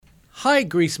Hi,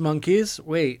 Grease Monkeys.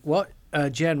 Wait, what?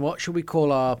 Jen, what should we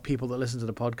call our people that listen to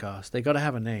the podcast? They got to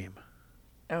have a name.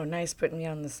 Oh, nice putting me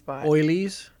on the spot.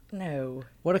 Oilies? No.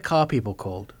 What are car people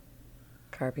called?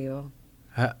 Car people.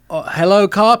 Hello,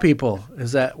 car people.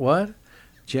 Is that what?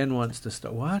 Jen wants to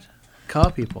start. What?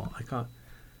 Car people. I can't.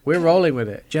 We're rolling with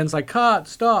it. Jen's like, cut,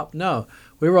 stop. No,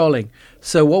 we're rolling.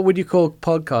 So what would you call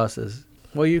podcasters?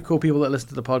 What do you call people that listen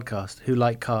to the podcast who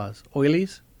like cars?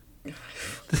 Oilies?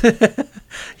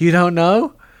 You don't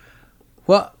know?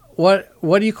 What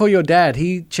do you call your dad?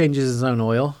 He changes his own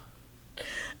oil.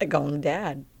 I call him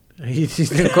Dad.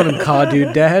 He's going to call him car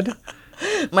dude dad?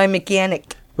 My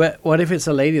mechanic. But what if it's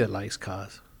a lady that likes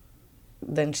cars?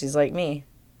 Then she's like me.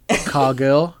 Car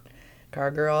girl? Car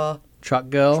girl.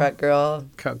 Truck girl? Truck girl.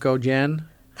 Truck girl Jen?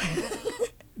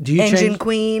 Do you Engine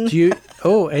queen.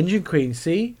 Engine queen.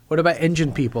 See? What about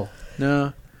engine people?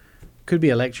 No. Could be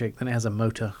electric. Then it has a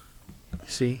motor.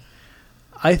 See?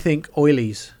 I think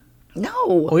oilies.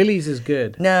 No. Oilies is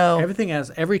good. No.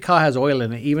 Every car has oil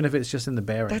in it, even if it's just in the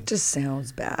bearing. That just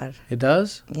sounds bad. It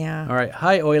does? Yeah. All right.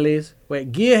 Hi, oilies.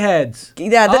 Wait, gearheads.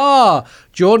 Yeah.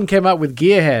 Jordan came up with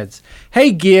gearheads.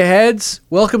 Hey, gearheads.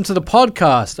 Welcome to the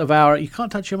podcast of our... You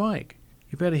can't touch your mic.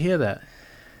 You better hear that.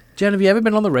 Jen, have you ever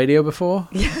been on the radio before?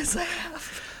 Yes, I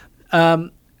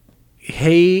have.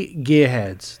 Hey,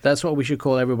 gearheads. That's what we should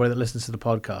call everybody that listens to the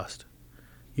podcast.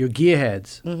 You're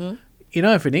gearheads. Mm-hmm. You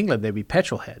know, if in England, they'd be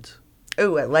petrol heads.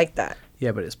 Oh, I like that.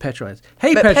 Yeah, but it's petrol heads.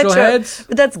 Hey, petrol heads.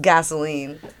 But that's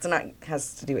gasoline. It's not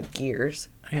has to do with gears.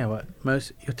 Yeah, what?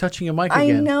 You're touching your mic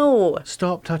again. I know.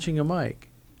 Stop touching your mic.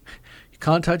 You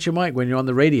can't touch your mic when you're on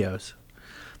the radios.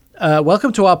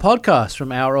 Welcome to our podcast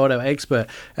from Our Auto Expert.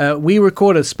 We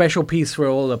record a special piece for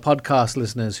all the podcast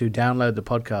listeners who download the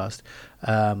podcast.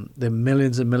 There are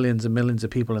millions and millions and millions of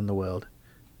people in the world.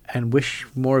 And wish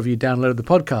more of you downloaded the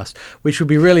podcast, which would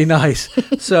be really nice.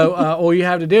 So all you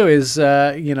have to do is,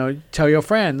 tell your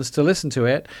friends to listen to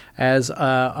it as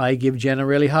I give Jen a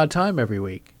really hard time every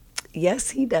week. Yes,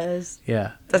 he does.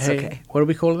 Yeah. That's okay. What are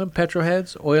we calling them?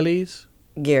 Petrolheads? Oilies?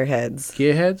 Gearheads.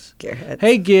 Gearheads? Gearheads.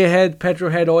 Hey, gearhead,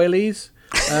 petrolhead, oilies.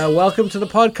 Welcome to the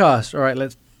podcast. All right,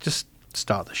 let's just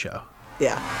start the show.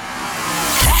 Yeah.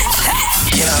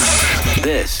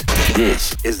 This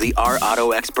is the Our Auto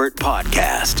Expert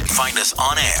podcast. Find us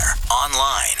on air,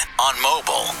 online, on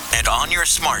mobile, and on your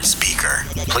smart speaker.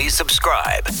 Please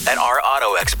subscribe at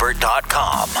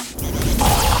ourautoexpert.com.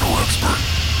 Our Auto Expert.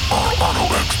 Our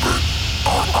Auto Expert.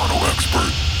 Our Auto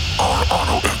Expert. Our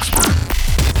Auto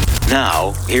Expert.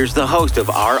 Now, here's the host of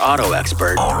Our Auto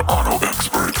Expert, Our Auto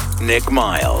Expert, Nick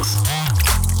Miles.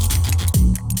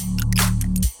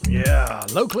 Yeah,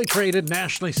 locally created,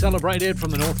 nationally celebrated from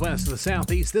the northwest to the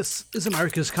southeast, this is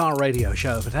America's car radio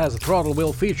show. If it has a throttle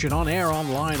wheel featured on air,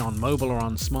 online, on mobile, or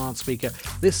on smart speaker,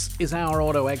 this is Our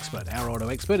Auto Expert. Our Auto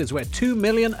Expert is where 2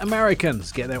 million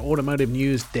Americans get their automotive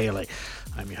news daily.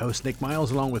 I'm your host, Nick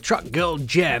Miles, along with truck girl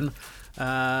Jen.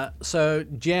 So,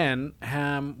 Jen,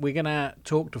 we're going to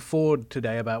talk to Ford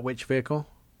today about which vehicle?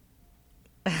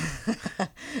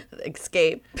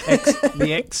 Escape.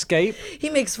 The Escape?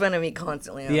 He makes fun of me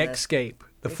constantly on The this. Escape.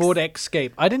 The Ford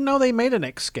Escape. I didn't know they made an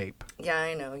Escape. Yeah,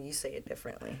 I know. You say it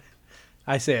differently.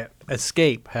 I say it.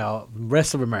 Escape, how the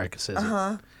rest of America says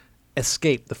it.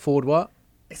 Escape. The Ford what?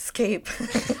 Escape.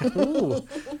 Ooh.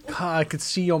 God, I could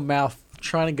see your mouth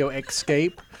trying to go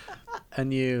Escape.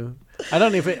 And you... I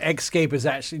don't know if Escape is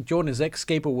actually... Jordan, is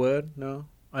Escape a word? No?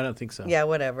 I don't think so. Yeah,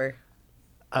 whatever.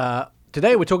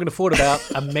 Today we're talking to Ford about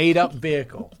a made-up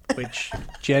vehicle, which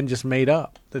Jen just made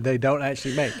up, that they don't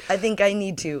actually make. I think I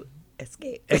need to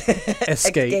escape.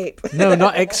 Escape. No,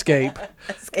 not Escape.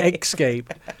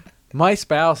 Escape. My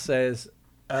spouse says,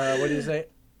 what do you say?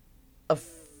 A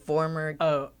former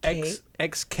cape?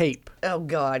 Escape. Oh,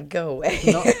 God, go away.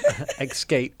 Not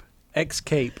Escape.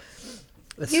 Escape.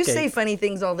 You say funny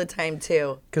things all the time,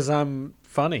 too. Because I'm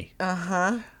funny.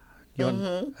 Uh-huh.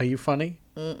 Are you funny?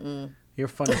 Mm-mm. You're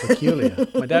funny peculiar.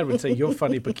 My dad would say, you're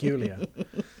funny peculiar.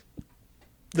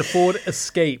 The Ford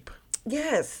Escape.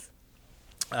 Yes.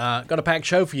 Got a packed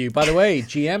show for you. By the way,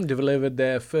 GM delivered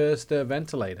their first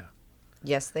ventilator.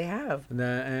 Yes, they have.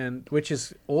 And which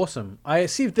is awesome. I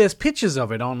see there's pictures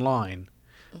of it online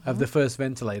of the first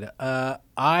ventilator.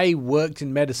 I worked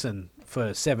in medicine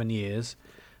for 7 years.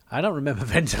 I don't remember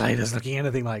ventilators looking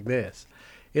anything like this.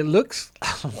 It looks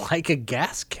like a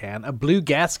gas can, a blue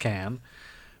gas can,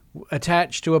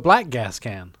 attached to a black gas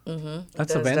can. Mm-hmm.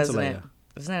 That's a ventilator.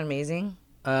 Isn't that amazing?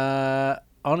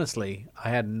 Honestly, I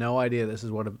had no idea this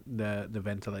is what the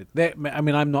ventilator...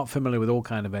 I'm not familiar with all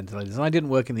kind of ventilators. And I didn't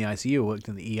work in the ICU. I worked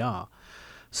in the ER.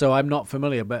 so I'm not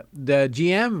familiar. But the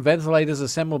GM ventilators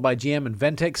assembled by GM and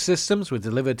Ventex Systems were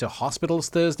delivered to hospitals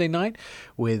Thursday night,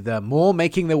 with more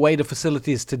making their way to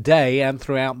facilities today and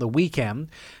throughout the weekend.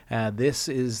 This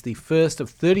is the first of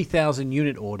 30,000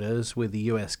 unit orders with the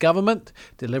U.S. government.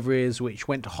 Deliveries which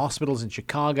went to hospitals in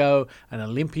Chicago and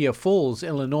Olympia Falls,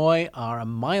 Illinois, are a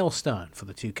milestone for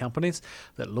the two companies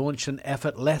that launched an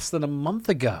effort less than a month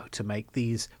ago to make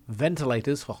these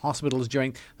ventilators for hospitals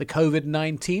during the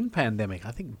COVID-19 pandemic.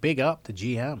 I think big up to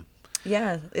GM.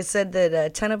 Yeah, it said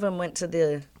that 10 of them went to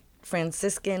the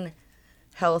Franciscan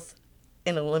Health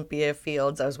in Olympia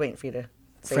Fields. I was waiting for you to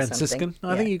say Franciscan? something.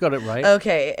 I think you got it right.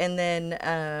 Okay, and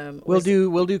then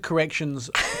We'll do corrections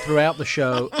throughout the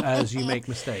show as you make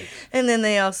mistakes. and then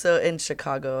they also in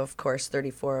Chicago, of course,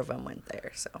 34 of them went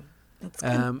there. So that's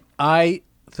good.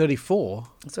 34.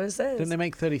 That's what it says. Didn't they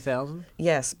make 30,000?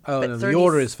 Yes. Oh, but no, the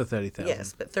order is for 30,000.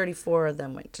 Yes, but 34 of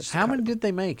them went to Chicago. How many did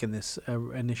they make in this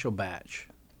initial batch?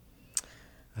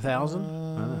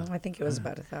 1,000? I think it was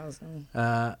about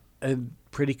 1,000.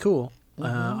 Pretty cool.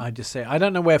 I just say I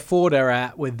don't know where Ford are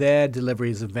at with their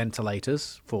deliveries of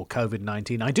ventilators for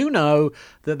COVID-19. I do know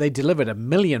that they delivered 1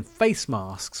 million face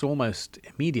masks almost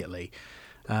immediately.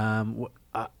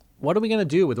 What are we going to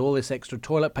do with all this extra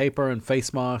toilet paper and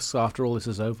face masks after all this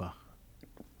is over?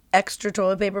 Extra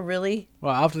toilet paper, really?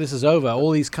 Well, after this is over,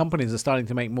 all these companies are starting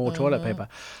to make more toilet paper.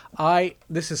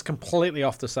 This is completely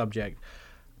off the subject.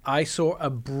 I saw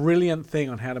a brilliant thing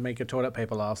on how to make a toilet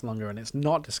paper last longer, and it's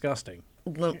not disgusting.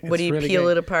 What do you really peel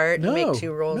good. it apart and make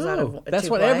 2 rolls out of That's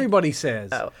what 2 ply? everybody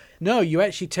says. Oh. No, you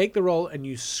actually take the roll and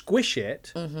you squish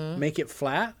it, make it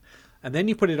flat, and then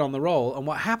you put it on the roll. And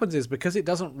what happens is, because it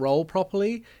doesn't roll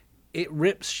properly, it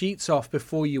rips sheets off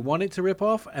before you want it to rip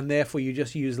off, and therefore you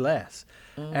just use less.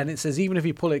 And it says even if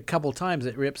you pull it a couple times,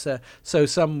 it rips. So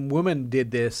some woman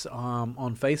did this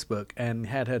on Facebook and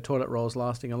had her toilet rolls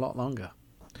lasting a lot longer.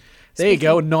 There you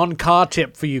go, non-car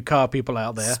tip for you car people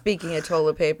out there. Speaking of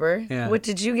toilet paper, Yeah. what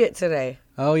did you get today?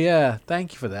 Oh, yeah.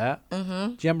 Thank you for that.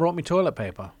 Jem brought me toilet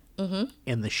paper.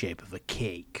 In the shape of a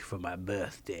cake for my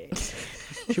birthday.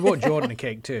 She bought Jordan a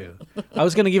cake, too. I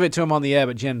was going to give it to him on the air,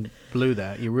 but Jen blew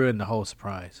that. You ruined the whole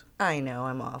surprise. I know,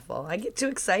 I'm awful. I get too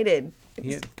excited.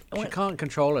 She can't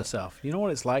control herself. You know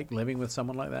what it's like living with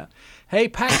someone like that? Hey,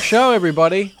 packed show,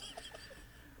 everybody.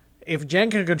 If Jen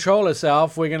can control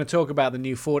herself, we're going to talk about the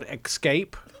new Ford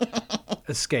Escape.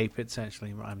 Escape,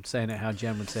 essentially. I'm saying it how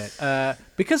Jen would say it.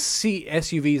 Because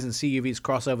SUVs and CUVs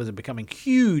crossovers are becoming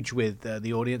huge with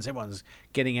the audience, everyone's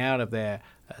getting out of their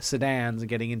sedans and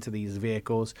getting into these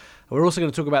vehicles. We're also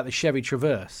going to talk about the Chevy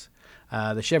Traverse.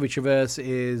 The Chevy Traverse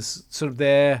is sort of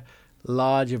their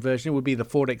larger version. It would be the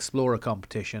Ford Explorer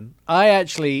competition.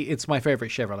 It's my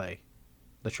favorite Chevrolet,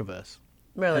 the Traverse.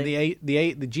 Really? And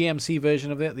the GMC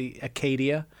version of it, the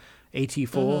Acadia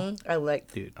AT4. I like.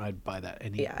 Dude, I'd buy that.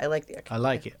 I like the. I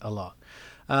like it a lot.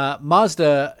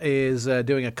 Mazda is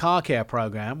doing a car care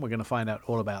program. We're going to find out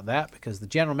all about that because the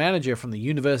general manager from the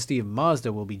University of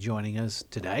Mazda will be joining us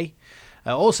today.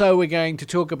 Also, we're going to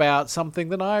talk about something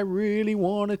that I really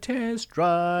want to test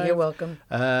drive. You're welcome.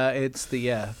 It's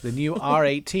the new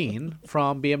R18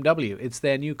 from BMW. It's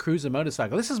their new cruiser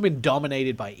motorcycle. This has been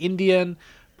dominated by Indian,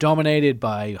 dominated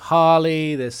by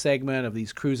Harley, this segment of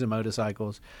these cruiser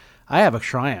motorcycles. I have a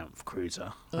Triumph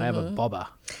cruiser. I have a Bobber.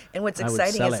 And what's I would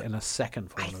exciting sell is it in a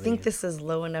second for I one of think these. this is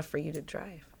low enough for you to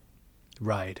drive.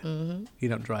 Ride. You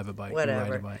don't drive a bike. Whatever.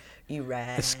 You ride a bike. You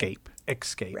ride. Escape.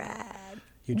 Ride.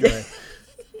 You drive.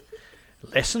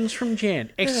 Lessons from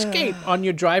Jen. Escape on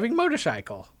your driving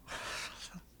motorcycle.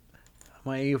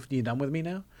 You done with me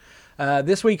now?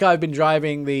 This week I've been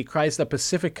driving the Chrysler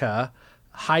Pacifica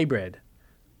Hybrid.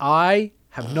 I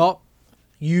have not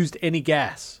used any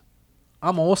gas.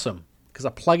 I'm awesome because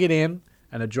I plug it in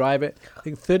and I drive it. I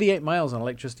think 38 miles on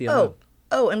electricity alone.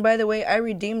 Oh, and by the way, I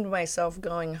redeemed myself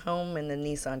going home in the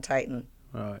Nissan Titan.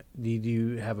 Did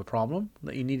you have a problem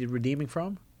that you needed redeeming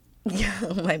from? Yeah,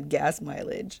 my gas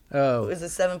mileage. Oh. It was a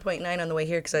 7.9 on the way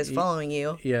here because I was following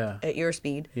you. Yeah. At your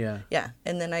speed. Yeah. Yeah,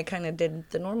 and then I kind of did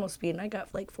the normal speed, and I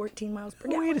got like 14 miles per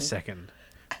gallon. Wait a second.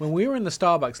 When we were in the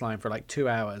Starbucks line for like 2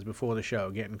 hours before the show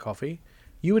getting coffee,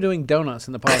 you were doing donuts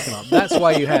in the parking lot. That's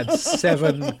why you had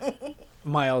 7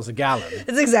 miles a gallon.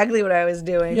 That's exactly what I was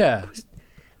doing. Yeah. It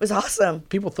was awesome.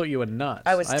 People thought you were nuts.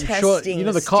 I was I'm testing sure, you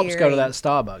know, the cops go to steering. that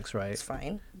Starbucks, right? It's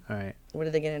fine. All right. What are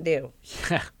they going to do?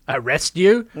 Arrest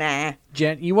you? Nah.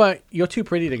 Jen, you're too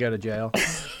pretty to go to jail.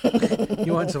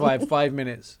 You won't survive 5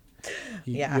 minutes.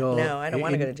 Yeah, no, I don't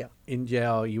want to go to jail. In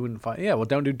jail, you wouldn't find. Yeah, well,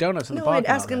 don't do donuts in the No, parking I'd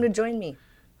lot. ask him to join me.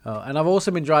 And I've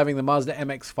also been driving the Mazda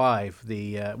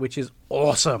MX-5, which is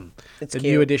awesome. It's the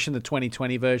cute. new edition, the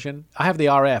 2020 version. I have the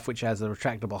RF, which has the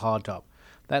retractable hardtop.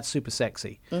 That's super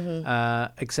sexy.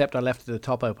 Except I left the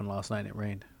top open last night and it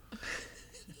rained.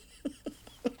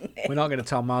 We're not going to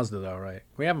tell Mazda though, right?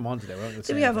 We have them on today. We're not gonna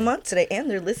say We have them anything. on today, and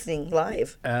they're listening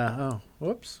live.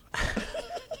 Whoops.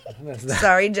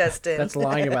 Sorry, Justin. That's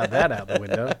lying about that out the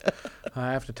window.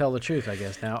 I have to tell the truth, I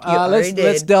guess, now. already did.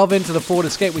 Let's delve into the Ford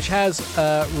Escape, which has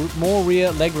more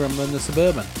rear legroom than the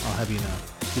Suburban, I'll have you know.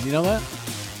 Did you know that?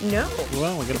 No.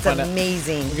 Well, we're going to It's find out.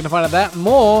 amazing. We're going to find out that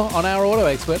more on Our Auto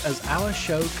Expert as our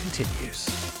show continues.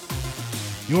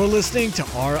 You're listening to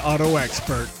Our Auto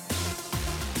Expert.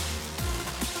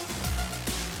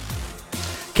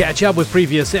 Catch up with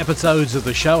previous episodes of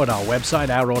the show at our website,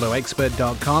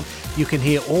 ourautoexpert.com. You can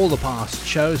hear all the past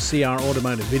shows, see our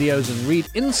automotive videos, and read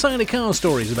insider car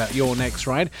stories about your next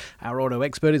ride. Our Auto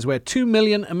Expert is where 2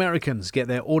 million Americans get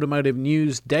their automotive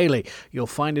news daily. You'll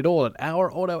find it all at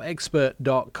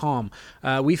ourautoexpert.com.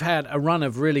 We've had a run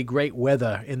of really great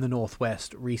weather in the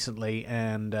Northwest recently,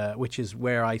 and which is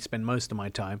where I spend most of my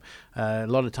time. A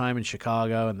lot of time in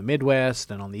Chicago and the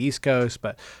Midwest and on the East Coast,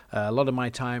 but a lot of my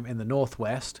time in the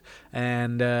Northwest.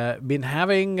 And been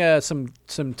having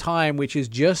some time, which is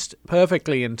just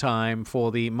perfectly in time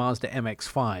for the Mazda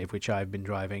MX-5, which I've been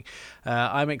driving.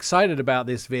 I'm excited about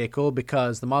this vehicle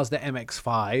because the Mazda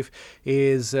MX-5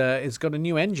 is got a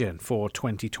new engine for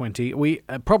 2020. We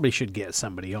probably should get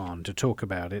somebody on to talk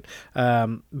about it.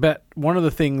 But one of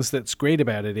the things that's great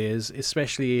about it is,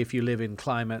 especially if you live in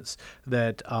climates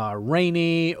that are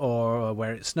rainy or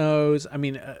where it snows, I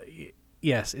mean,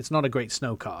 yes, it's not a great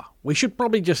snow car. We should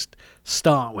probably just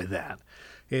start with that.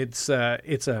 It's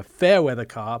a fair weather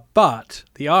car, but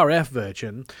the RF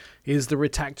version is the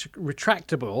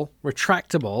retractable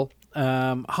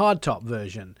hardtop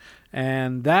version,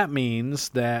 and that means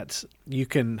that you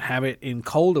can have it in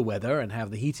colder weather and have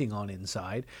the heating on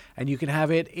inside, and you can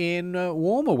have it in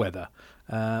warmer weather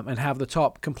and have the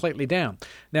top completely down.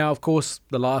 Now, of course,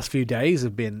 the last few days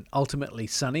have been ultimately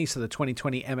sunny, so the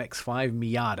 2020 MX-5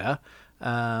 Miata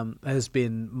has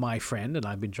been my friend, and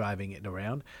I've been driving it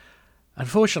around.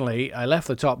 Unfortunately, I left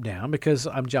the top down because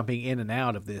I'm jumping in and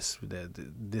out of this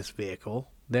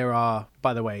vehicle. There are,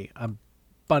 by the way, a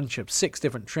bunch of 6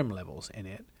 different trim levels in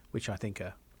it, which I think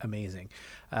are amazing.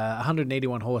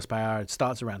 181 horsepower. It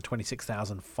starts around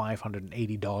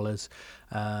 $26,580.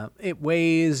 It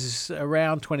weighs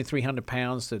around 2,300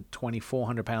 pounds to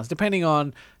 2,400 pounds, depending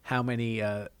on how many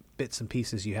bits and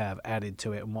pieces you have added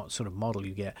to it and what sort of model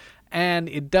you get. And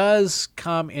it does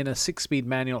come in a 6-speed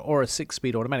manual or a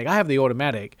 6-speed automatic. I have the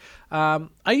automatic. I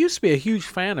used to be a huge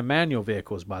fan of manual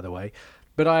vehicles, by the way,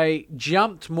 but I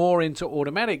jumped more into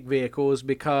automatic vehicles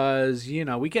because, you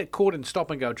know, we get caught in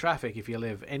stop-and-go traffic if you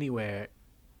live anywhere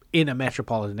in a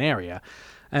metropolitan area.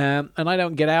 And I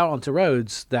don't get out onto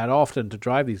roads that often to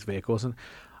drive these vehicles. And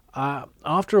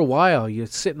after a while, you're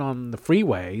sitting on the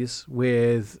freeways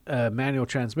with a manual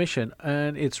transmission,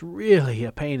 and it's really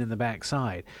a pain in the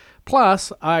backside.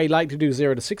 Plus, I like to do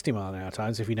 0 to 60 mile an hour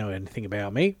times, if you know anything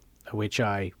about me, which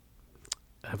I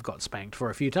have got spanked for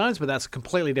a few times, but that's a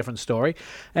completely different story.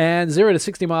 And 0 to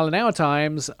 60 mile an hour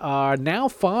times are now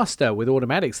faster with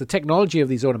automatics. The technology of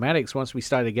these automatics, once we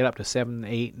started to get up to 7,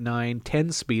 8, 9,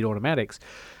 10 speed automatics,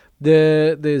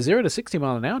 the 0 to 60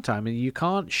 mile an hour time, you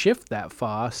can't shift that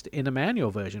fast in a manual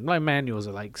version. Like manuals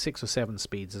are like 6 or 7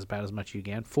 speeds is about as much you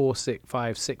can. 4, 6,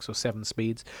 5, 6 or 7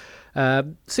 speeds.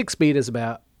 6 speed is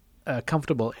about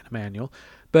comfortable in a manual.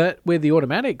 But with the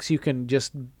automatics, you can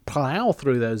just plow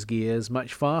through those gears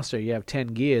much faster. You have 10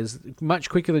 gears, much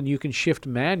quicker than you can shift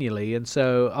manually. And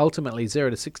so ultimately 0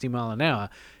 to 60 mile an hour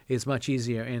is much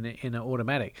easier in an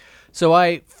automatic. So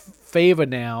I favor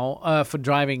now for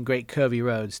driving great curvy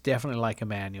roads, definitely like a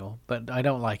manual, but I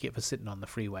don't like it for sitting on the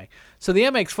freeway. So the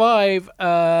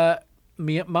MX-5,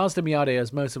 Mazda Miata,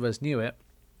 as most of us knew it,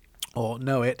 or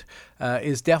know it,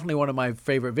 is definitely one of my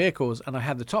favorite vehicles, and I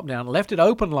had the top down, left it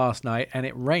open last night, and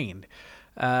it rained.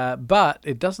 But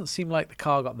it doesn't seem like the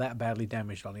car got that badly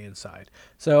damaged on the inside.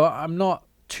 So I'm not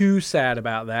too sad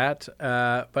about that,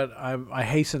 but I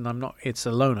hasten, it's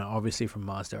a loaner, obviously, from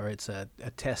Mazda, or it's a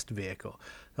test vehicle.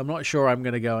 I'm not sure I'm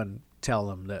going to go and tell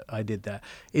them that I did that.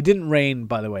 It didn't rain,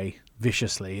 by the way,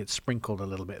 viciously. It sprinkled a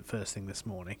little bit first thing this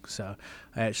morning, so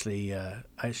I actually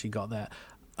got that.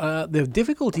 The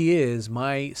difficulty is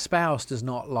my spouse does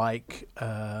not like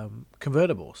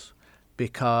convertibles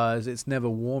because it's never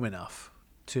warm enough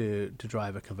to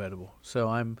drive a convertible. So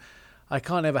I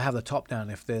can't ever have the top down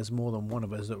if there's more than one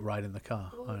of us that ride in the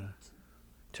car.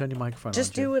 Turn your microphone on.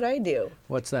 Just do what I do.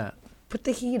 What's that? Put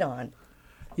the heat on.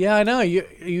 Yeah, I know.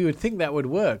 You would think that would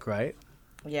work, right?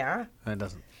 Yeah. It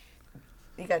doesn't.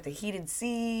 You got the heated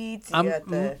seats. You got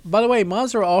the. By the way,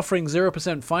 Mazda are offering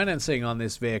 0% financing on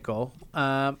this vehicle.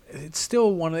 It's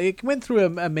still it went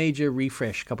through a major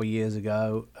refresh a couple of years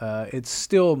ago. It's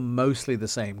still mostly the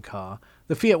same car.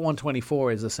 The Fiat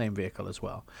 124 is the same vehicle as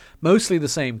well. Mostly the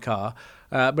same car,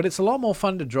 but it's a lot more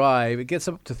fun to drive. It gets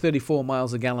up to 34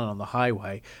 miles a gallon on the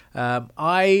highway.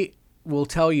 I will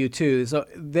tell you too, so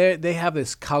they have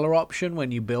this color option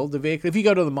when you build the vehicle. If you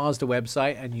go to the Mazda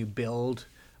website and you build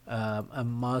a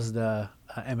Mazda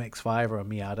MX-5 or a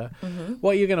Miata,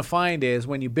 what you're going to find is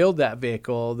when you build that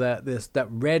vehicle, that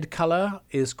red color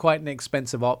is quite an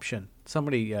expensive option.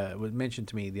 Somebody mentioned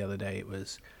to me the other day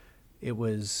it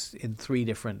was in 3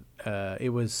 different.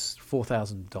 It was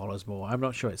 $4,000 more. I'm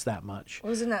not sure it's that much.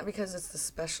 Wasn't that because it's the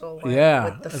special one?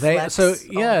 Yeah, With the flex so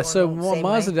same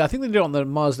Mazda. way? I think they did it on the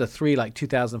Mazda 3 like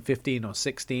 2015 or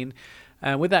 16.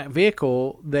 And with that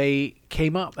vehicle, they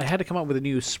had to come up with a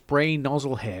new spray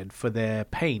nozzle head for their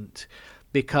paint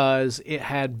because it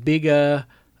had bigger,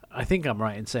 I think I'm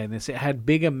right in saying this, it had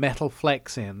bigger metal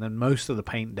flecks in than most of the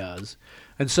paint does.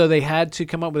 And so they had to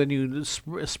come up with a new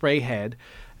spray head,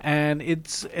 and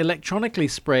it's electronically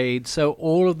sprayed, so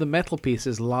all of the metal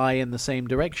pieces lie in the same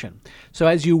direction. So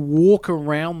as you walk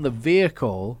around the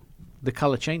vehicle, the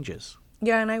color changes.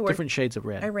 Yeah, and Different shades of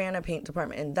red. I ran a paint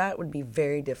department, and that would be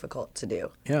very difficult to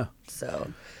do. Yeah.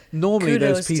 So Normally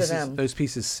kudos to them. those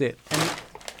pieces sit.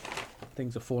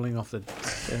 Things are falling off the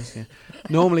desk. Yeah.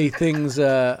 Normally things.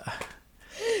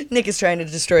 Nick is trying to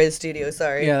destroy the studio.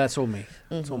 Sorry. Yeah, that's all me.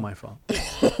 It's all my fault.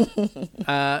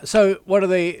 So what are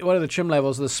the trim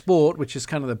levels? The Sport, which is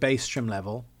kind of the base trim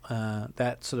level,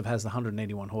 that sort of has the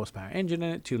 181 horsepower engine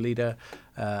in it, 2-liter.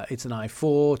 It's an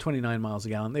i4, 29 miles a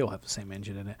gallon. They all have the same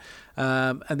engine in it.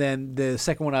 And then the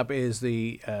second one up is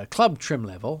the Club trim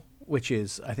level, which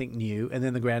is, I think, new. And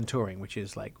then the Grand Touring, which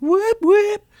is like, whoop,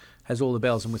 whoop, has all the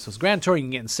bells and whistles. Grand Touring you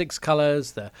can get in 6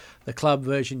 colors. The Club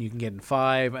version you can get in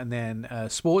 5. And then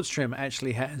Sports trim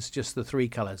actually has just the 3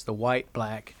 colors, the white,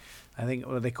 black. I think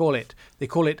they call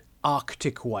it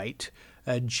Arctic White,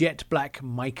 Jet Black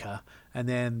Mica, and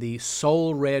then the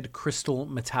Soul Red Crystal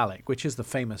Metallic, which is the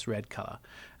famous red color.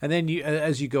 And then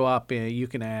as you go up, you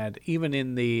can add you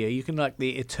can like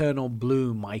the Eternal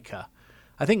Blue Mica.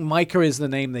 I think mica is the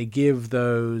name they give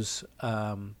those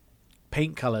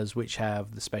paint colors which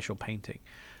have the special painting.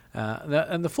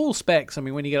 And the full specs, I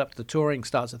mean, when you get up to the Touring,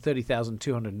 starts at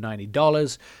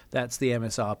 $30,290. That's the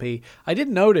MSRP. I did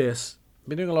notice, I've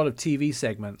been doing a lot of TV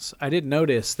segments, I did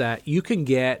notice that you can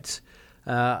get,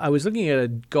 I was looking at a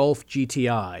Golf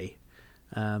GTI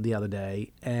the other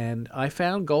day, and I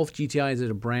found Golf GTIs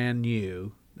that are brand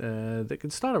new that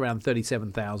can start around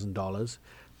 $37,000.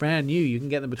 Brand new, you can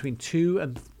get them between $2,000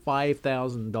 and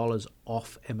 $5,000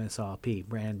 off MSRP,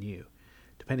 brand new,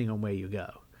 depending on where you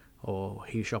go or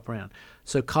who you shop around.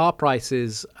 So car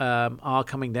prices are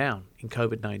coming down in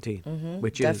COVID-19,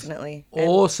 which definitely is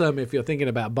awesome if you're thinking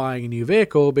about buying a new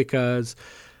vehicle, because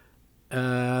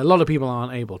a lot of people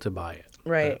aren't able to buy it.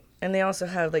 Right. And they also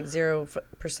have like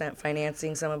 0%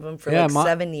 financing, some of them, for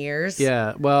 7 years.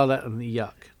 Yeah, well,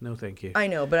 yuck. No, thank you. I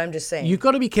know, but I'm just saying. You've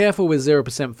got to be careful with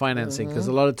 0% financing, because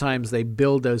a lot of times they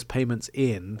build those payments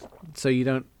in, so you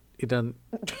don't. Did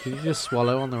you just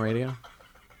swallow on the radio?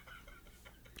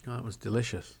 Oh, it was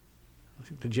delicious. I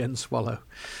think the Gen swallow.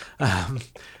 A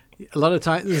lot of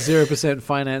times, 0%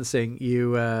 financing,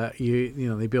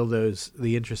 they build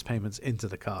the interest payments into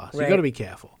the car, so you've got to be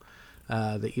careful.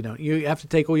 That you have to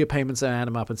take all your payments and add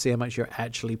them up and see how much you're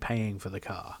actually paying for the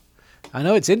car. I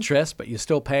know it's interest, but you're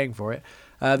still paying for it.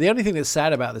 The only thing that's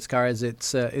sad about this car is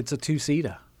it's a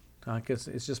 2-seater. I guess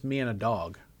it's just me and a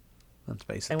dog. That's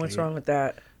basically. And what's wrong with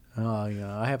that? Oh,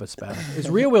 I have a spouse. It's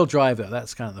rear-wheel drive, though.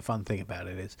 That's kind of the fun thing about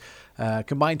it is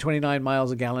combined 29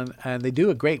 miles a gallon, and they do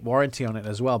a great warranty on it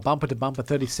as well. Bumper to bumper,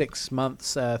 36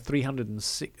 months,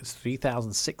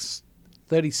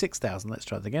 36,000. Let's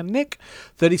try that again, Nick.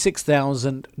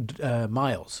 36,000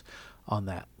 miles on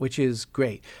that, which is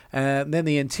great. And then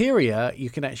the interior, you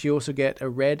can actually also get a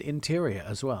red interior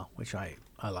as well, which I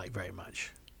like very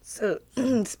much. So,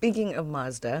 speaking of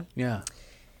Mazda, yeah,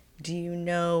 do you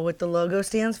know what the logo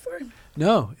stands for?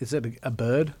 No, is it a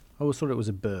bird? I always thought it was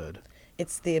a bird.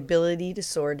 It's the ability to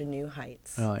soar to new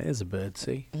heights. Oh, it is a bird,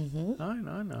 see? Mm-hmm.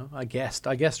 I know. I guessed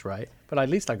right. But at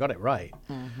least I got it right.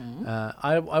 Mm-hmm.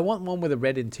 I want one with a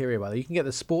red interior, by the way. You can get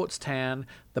the sports tan,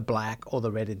 the black, or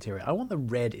the red interior. I want the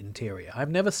red interior. I've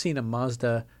never seen a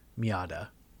Mazda Miata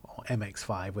or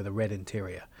MX-5 with a red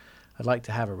interior. I'd like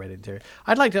to have a red interior.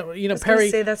 I'd like to, I was Perry... going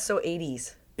to say that's so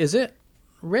 80s. Is it?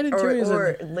 Red interiors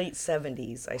or late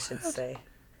 70s, I should say.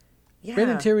 Yeah. Red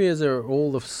interiors are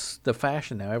all the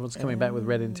fashion now. Everyone's coming back with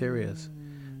red interiors.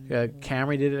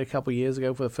 Camry did it a couple years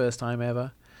ago for the first time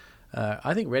ever.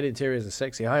 I think red interiors are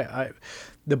sexy.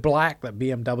 The black that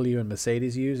BMW and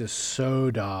Mercedes use is so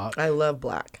dark. I love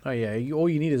black. Oh, yeah. All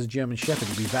you need is a German Shepherd.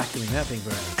 You'll be vacuuming that thing for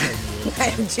around 10 years. I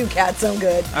have 2 cats. I'm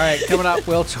good. All right, coming up,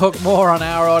 we'll talk more on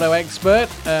Our Auto Expert.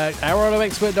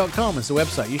 OurAutoExpert.com is the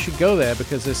website. You should go there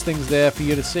because there's things there for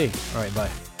you to see. All right, bye.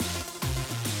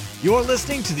 You're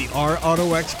listening to the Our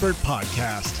Auto Expert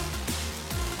podcast.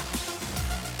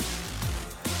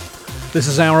 This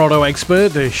is Our Auto Expert,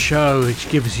 the show which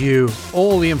gives you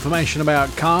all the information about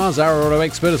cars. Our Auto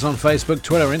Expert is on Facebook,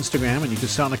 Twitter, Instagram, and you can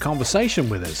start a conversation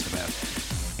with us about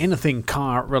anything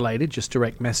car related. Just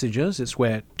direct messages. It's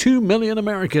where 2 million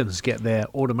Americans get their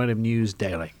automotive news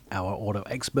daily. Our Auto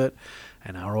Expert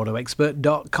and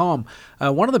OurAutoExpert.com.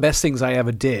 One of the best things I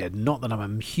ever did, not that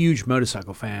I'm a huge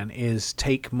motorcycle fan, is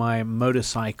take my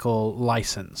motorcycle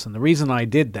license. And the reason I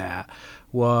did that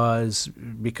was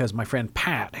because my friend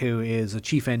Pat, who is a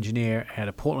chief engineer at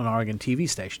a Portland, Oregon TV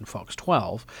station, Fox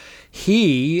 12,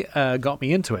 he got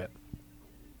me into it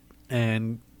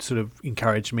and sort of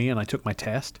encouraged me, and I took my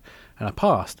test, and I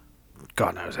passed.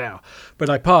 God knows how. But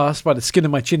I passed by the skin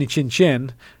of my chinny chin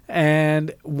chin,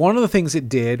 and one of the things it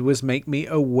did was make me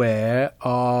aware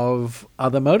of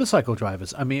other motorcycle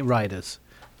riders.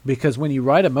 Because when you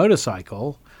ride a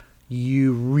motorcycle,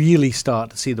 you really start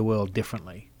to see the world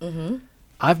differently. Mm-hmm.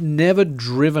 I've never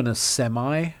driven a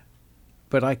semi,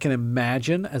 but I can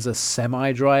imagine as a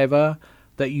semi driver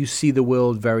that you see the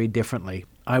world very differently.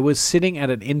 I was sitting at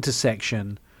an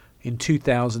intersection in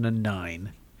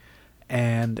 2009,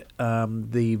 and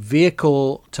the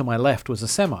vehicle to my left was a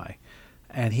semi,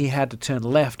 and he had to turn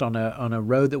left on a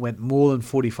road that went more than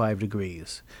 45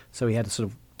 degrees. So he had to sort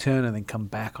of turn and then come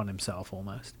back on himself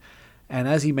almost. And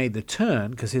as he made the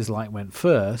turn, because his light went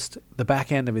first, the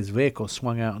back end of his vehicle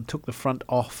swung out and took the front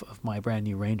off of my brand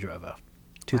new Range Rover,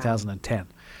 2010. Wow.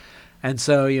 And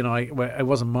so, it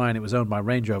wasn't mine, it was owned by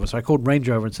Range Rover. So I called Range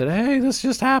Rover and said, hey, this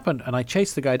just happened. And I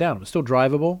chased the guy down. It was still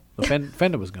drivable. The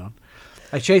fender was gone.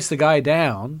 I chased the guy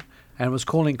down and was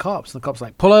calling cops. And the cops were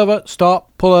like, pull over,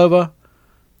 stop, pull over.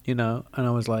 And I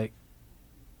was like,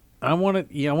 I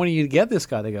wanted you to get this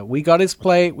guy. They go, we got his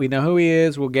plate. We know who he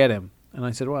is. We'll get him. And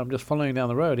I said, well, I'm just following down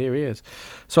the road. Here he is.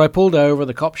 So I pulled over.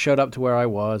 The cops showed up to where I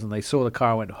was, and they saw the car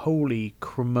and went, holy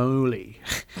cramoly.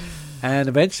 And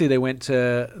eventually they went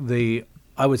to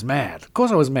I was mad. Of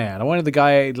course I was mad. I wanted the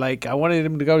guy, I wanted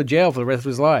him to go to jail for the rest of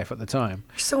his life at the time.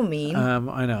 You're so mean.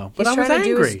 I know. But He's I was trying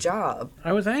angry. to do his job.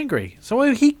 I was angry. So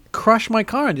he crushed my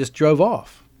car and just drove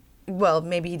off. Well,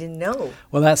 maybe he didn't know.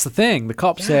 Well, that's the thing. The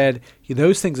cop said,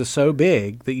 those things are so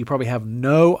big that you probably have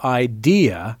no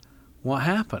idea what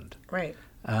happened. Right.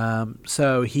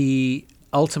 So he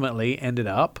ultimately ended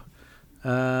up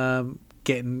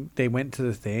they went to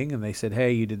the thing and they said,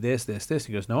 hey, you did this.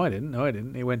 He goes, no, I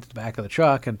didn't. He went to the back of the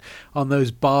truck, and on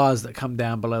those bars that come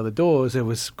down below the doors, there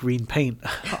was green paint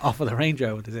off of the Range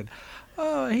Rover. They said,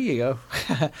 oh, here you go.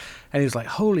 And he was like,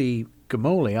 holy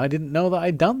gamoly, I didn't know that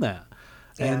I'd done that.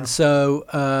 Yeah. And so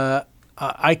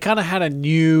I kind of had a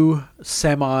new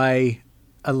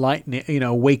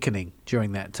awakening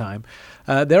during that time.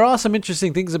 There are some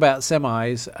interesting things about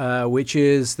semis, which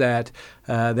is that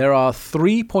there are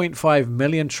 3.5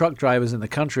 million truck drivers in the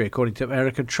country, according to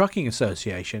American Trucking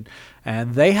Association,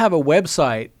 and they have a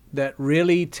website that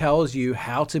really tells you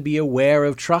how to be aware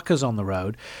of truckers on the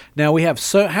road. Now we have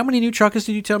how many new truckers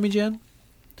did you tell me, Jen?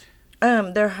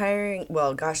 They're hiring.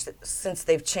 Well, gosh, since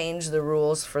they've changed the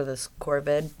rules for this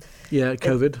Corvid. Yeah,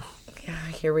 COVID.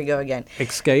 Here we go again.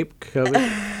 Escape,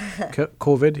 COVID,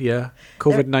 COVID, yeah.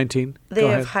 COVID-19. They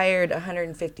have hired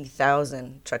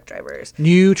 150,000 truck drivers.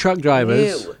 New truck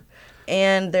drivers. New.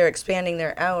 And they're expanding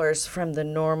their hours from the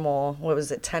normal,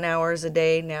 10 hours a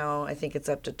day? Now I think it's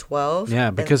up to 12.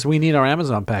 Yeah, because we need our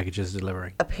Amazon packages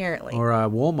delivering. Apparently. Or our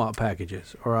Walmart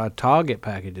packages, or our Target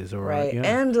packages. Or right,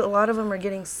 and a lot of them are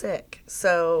getting sick.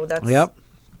 So that's... Yep.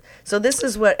 So this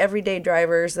is what everyday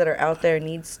drivers that are out there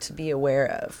needs to be aware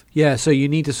of. Yeah, so you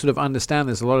need to sort of understand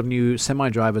there's a lot of new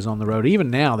semi-drivers on the road.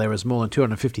 Even now, there is more than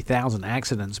 250,000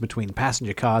 accidents between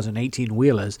passenger cars and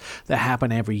 18-wheelers that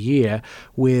happen every year,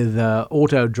 with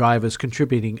auto drivers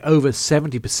contributing over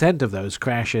 70% of those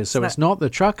crashes. So it's not the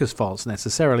truckers' faults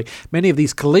necessarily. Many of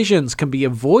these collisions can be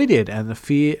avoided and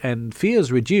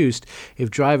fears reduced if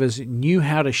drivers knew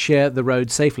how to share the road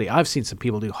safely. I've seen some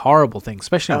people do horrible things,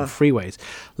 especially on freeways.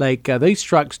 Lake, these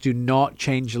trucks do not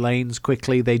change lanes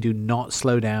quickly. They do not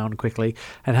slow down quickly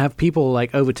and have people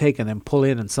like overtake and then pull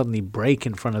in and suddenly brake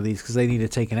in front of these because they need to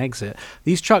take an exit.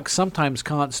 These trucks sometimes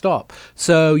can't stop.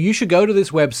 So you should go to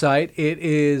this website. It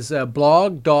is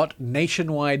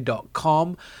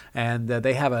blog.nationwide.com, and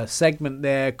they have a segment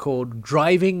there called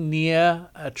Driving Near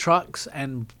Trucks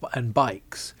and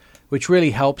Bikes, which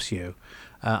really helps you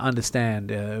understand.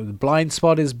 The blind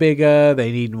spot is bigger.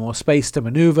 They need more space to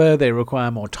maneuver. They require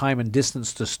more time and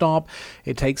distance to stop.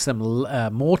 It takes them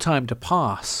more time to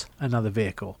pass another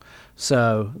vehicle.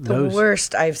 So the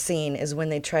worst I've seen is when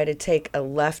they try to take a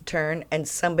left turn and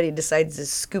somebody decides to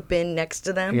scoop in next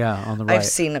to them. Yeah, on the right. I've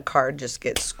seen a car just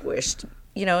get squished.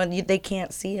 And they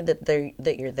can't see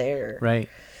that you're there. Right.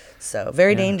 So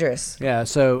very dangerous. Yeah,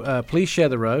 so please share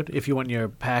the road if you want your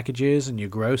packages and your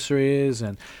groceries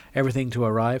and everything to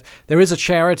arrive. There is a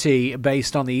charity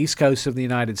based on the East Coast of the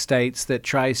United States that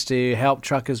tries to help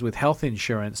truckers with health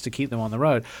insurance to keep them on the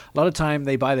road. A lot of time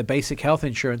they buy the basic health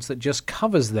insurance that just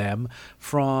covers them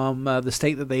from the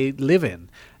state that they live in.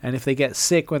 And if they get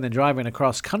sick when they're driving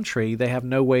across country, they have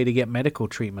no way to get medical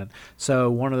treatment. So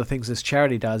one of the things this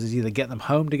charity does is either get them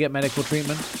home to get medical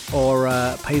treatment or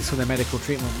pays for their medical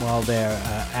treatment while they're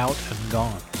out and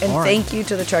gone. And thank you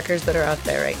to the truckers that are out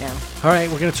there right now. All right,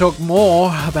 we're going to talk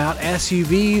more about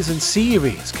SUVs and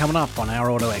CUVs coming up on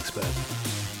Our Auto Expert.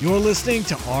 You're listening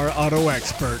to Our Auto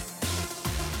Expert.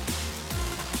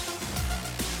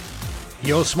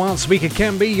 Your smart speaker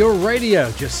can be your radio.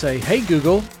 Just say, hey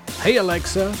Google, hey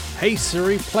Alexa, hey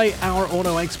Siri, play Our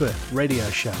Auto Expert radio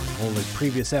show. All the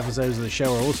previous episodes of the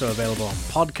show are also available on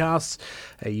podcasts.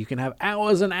 You can have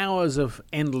hours and hours of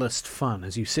endless fun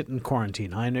as you sit in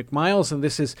quarantine. I'm Nick Miles, and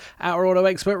this is Our Auto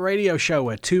Expert radio show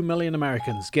where 2 million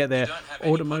Americans get their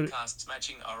automotive... podcasts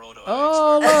matching Our Auto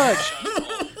Expert.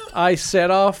 Look! I set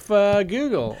off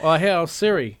Google. Oh, hell,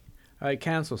 Siri. I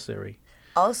cancel Siri.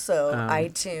 Also,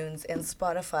 iTunes and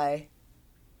Spotify.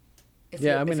 If you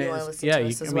want to listen to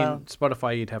us as well.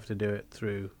 Spotify, you'd have to do it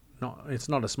through. It's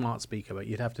not a smart speaker, but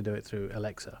you'd have to do it through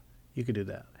Alexa. You could do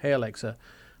that. Hey Alexa,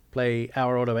 play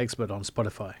Our Auto Expert on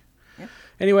Spotify. Yeah.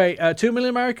 Anyway, 2 million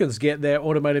Americans get their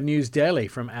automotive news daily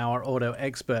from Our Auto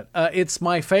Expert. It's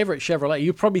my favorite Chevrolet.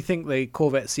 You probably think the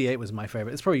Corvette C8 was my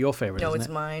favorite. It's probably your favorite. No, isn't it's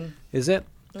it? Mine. Is it?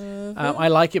 Mm-hmm. I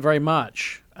like it very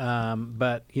much.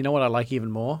 But you know what I like even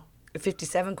more? A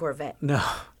 57 Corvette. No.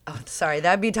 Oh, sorry.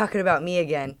 That'd be talking about me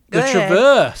again. The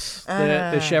Traverse.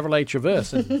 The Chevrolet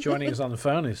Traverse. And joining us on the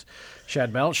phone is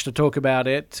Shad Melch to talk about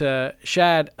it.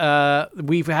 Shad,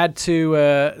 we've had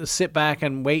to sit back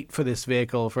and wait for this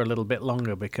vehicle for a little bit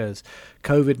longer because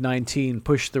COVID-19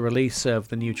 pushed the release of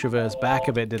the new Traverse back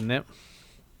a bit, didn't it?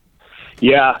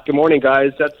 Yeah. Good morning,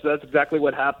 guys. That's exactly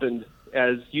what happened.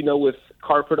 As you know, with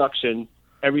car production,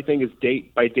 everything is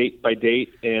date by date by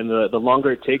date, and the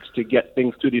longer it takes to get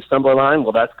things through the assembly line,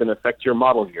 well, that's going to affect your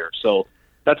model year. So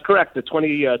that's correct. The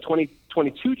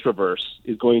 2022 Traverse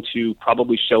is going to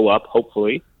probably show up,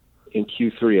 hopefully, in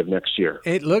Q3 of next year.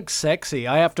 It looks sexy.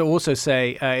 I have to also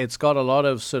say it's got a lot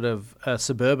of sort of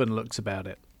suburban looks about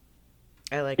it.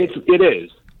 I like it. It is.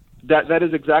 That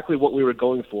is exactly what we were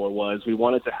going for. Was we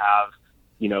wanted to have,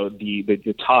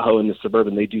 the Tahoe and the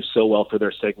Suburban, they do so well for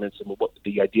their segments, and what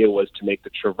the idea was to make the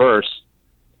Traverse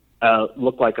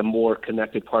look like a more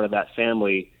connected part of that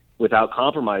family without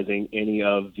compromising any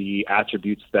of the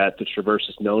attributes that the Traverse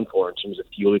is known for in terms of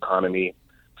fuel economy,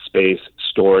 space,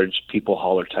 storage, people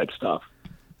hauler type stuff.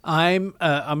 I'm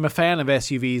a fan of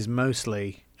SUVs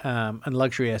mostly. And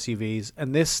luxury SUVs,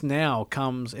 and this now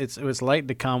comes. It was late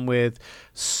to come with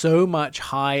so much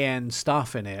high-end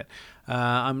stuff in it.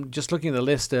 I'm just looking at the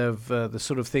list of the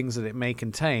sort of things that it may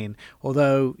contain.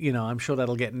 Although I'm sure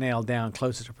that'll get nailed down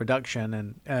closer to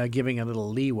production and giving a little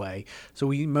leeway. So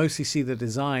we mostly see the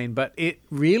design, but it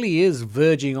really is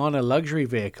verging on a luxury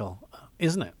vehicle,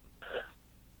 isn't it?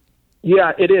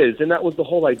 Yeah, it is, and that was the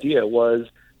whole idea. Was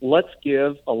let's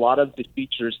give a lot of the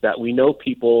features that we know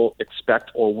people expect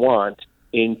or want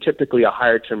in typically a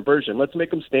higher trim version. Let's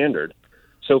make them standard.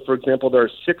 So, for example, there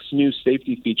are 6 new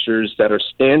safety features that are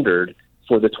standard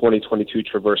for the 2022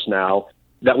 Traverse now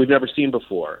that we've never seen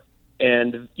before.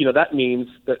 And, that means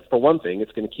that, for one thing,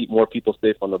 it's going to keep more people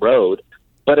safe on the road,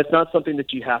 but it's not something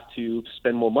that you have to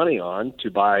spend more money on to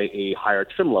buy a higher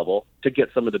trim level to get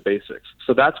some of the basics.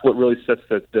 So that's what really sets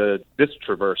this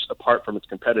Traverse apart from its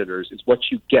competitors, is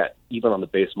what you get even on the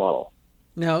base model.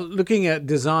 Now, looking at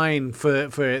design for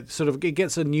it, sort of it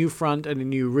gets a new front and a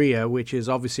new rear, which is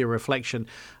obviously a reflection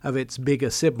of its bigger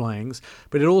siblings,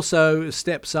 but it also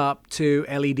steps up to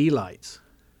LED lights.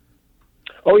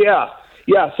 Oh, yeah.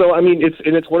 Yeah, so I mean,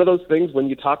 it's one of those things when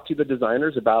you talk to the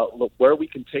designers about look, where we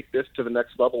can take this to the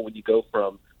next level when you go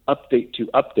from update to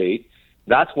update.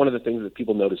 That's one of the things that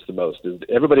people notice the most. Is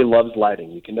everybody loves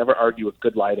lighting. You can never argue with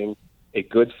good lighting, a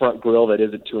good front grille that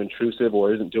isn't too intrusive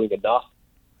or isn't doing enough,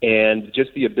 and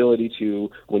just the ability to,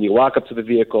 when you walk up to the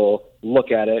vehicle,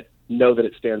 look at it, know that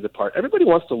it stands apart. Everybody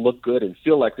wants to look good and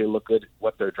feel like they look good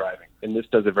what they're driving, and this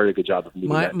does a very good job of meeting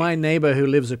that. My neighbor who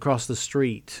lives across the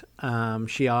street,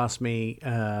 she asked me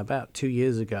about 2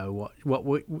 years ago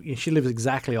what she lives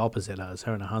exactly opposite us,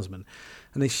 her and her husband,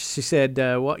 and she said,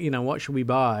 what should we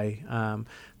buy?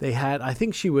 They had, I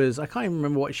think I can't even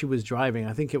remember what she was driving.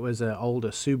 I think it was an older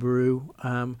Subaru.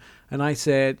 And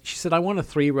she said, I want a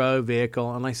 3-row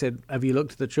vehicle. And I said, have you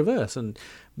looked at the Traverse? And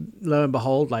lo and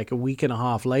behold, like a week and a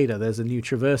half later, there's a new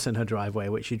Traverse in her driveway,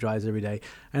 which she drives every day.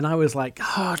 And I was like,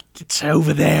 oh, it's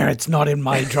over there. It's not in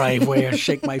my driveway. I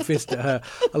shake my fist at her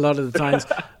a lot of the times.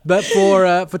 But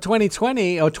for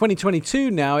 2020 or 2022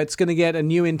 now, it's going to get a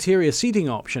new interior seating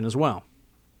option as well.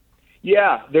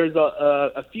 Yeah, there's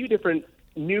a few different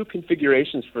new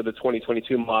configurations for the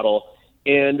 2022 model,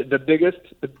 and the biggest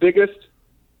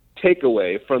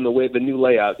takeaway from the new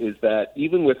layout is that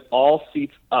even with all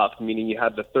seats up, meaning you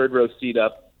have the third row seat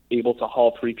up, able to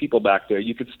haul 3 people back there,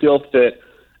 you could still fit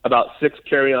about 6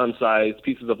 carry-on size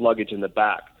pieces of luggage in the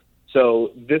back.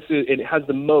 So it has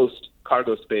the most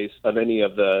cargo space of any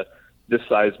of this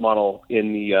size model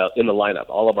in the lineup,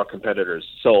 all of our competitors.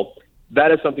 So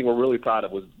that is something we're really proud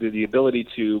of, was the ability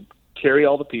to carry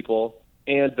all the people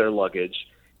and their luggage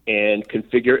and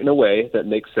configure it in a way that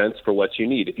makes sense for what you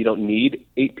need. If you don't need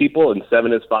 8 people and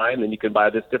 7 is fine, then you can buy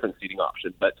this different seating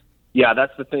option. But yeah,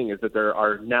 that's the thing, is that there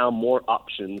are now more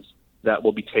options that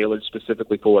will be tailored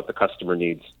specifically for what the customer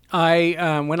needs.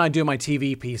 When I do my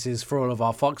TV pieces for all of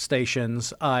our Fox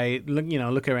stations, I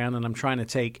look around and I'm trying to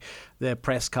take the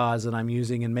press cards that I'm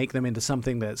using and make them into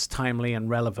something that's timely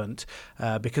and relevant,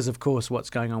 because of course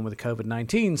what's going on with the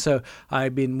COVID-19. So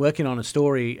I've been working on a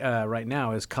story right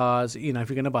now is cars. If you're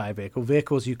going to buy a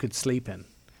vehicles you could sleep in.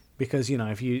 Because,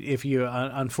 if you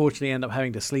unfortunately end up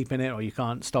having to sleep in it, or you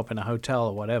can't stop in a hotel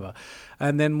or whatever.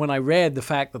 And then when I read the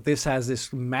fact that this has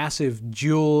this massive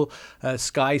dual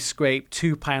skyscraper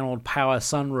 2-paneled power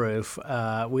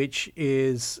sunroof, which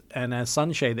is, and a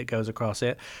sunshade that goes across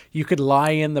it, you could lie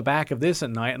in the back of this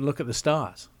at night and look at the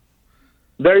stars.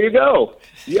 There you go.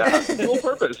 Yeah, dual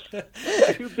purpose.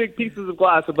 2 big pieces of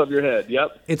glass above your head.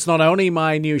 Yep. It's not only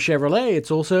my new Chevrolet, it's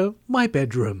also my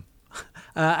bedroom.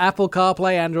 Apple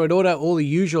CarPlay, Android Auto, all the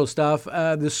usual stuff.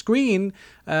 The screen,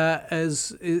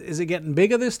 is it getting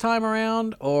bigger this time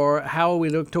around, or how are we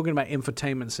talking about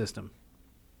infotainment system?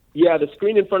 Yeah, the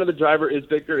screen in front of the driver is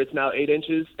bigger. It's now 8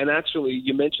 inches. And actually,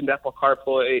 you mentioned Apple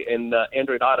CarPlay and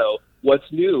Android Auto. What's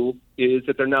new is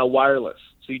that they're now wireless.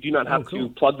 So you do not have to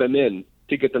plug them in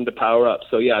to get them to power up.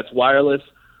 So yeah, it's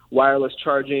wireless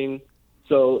charging.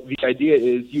 So the idea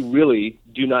is you really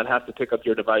do not have to pick up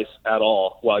your device at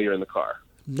all while you're in the car.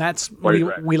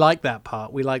 We like that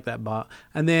part.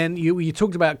 And then you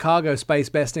talked about cargo space,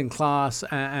 best in class,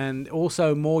 and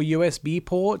also more USB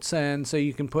ports, and so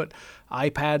you can put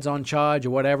iPads on charge or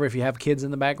whatever if you have kids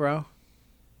in the back row.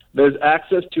 There's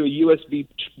access to a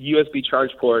USB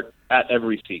charge port at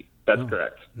every seat. That's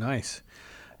correct. Nice.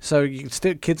 So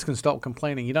kids can stop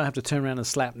complaining. You don't have to turn around and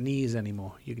slap knees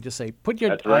anymore. You can just say, put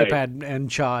your iPad in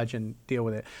charge and deal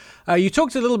with it. You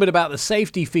talked a little bit about the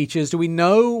safety features. Do we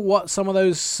know what some of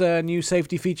those new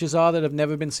safety features are that have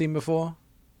never been seen before?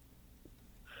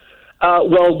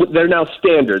 Well, they're now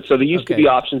standard. So there used to be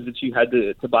options that you had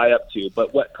to buy up to.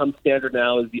 But what comes standard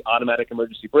now is the automatic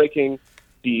emergency braking,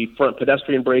 the front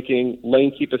pedestrian braking,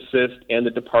 lane keep assist, and the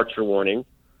departure warning.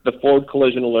 The forward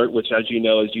collision alert, which, as you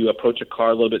know, as you approach a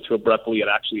car a little bit too abruptly, it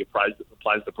actually applies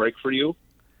the brake for you.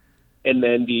 And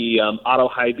then the auto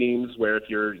high beams, where if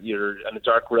you're on a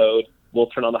dark road, we'll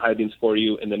turn on the high beams for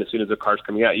you, and then as soon as the car's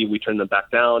coming at you, we turn them back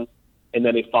down. And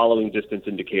then a following distance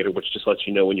indicator, which just lets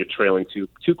you know when you're trailing too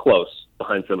close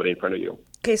behind somebody in front of you.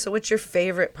 Okay, so what's your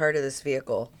favorite part of this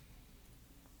vehicle?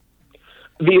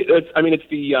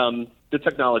 The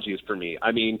technology is for me.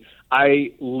 I mean,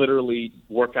 I literally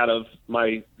work out of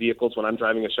my vehicles when I'm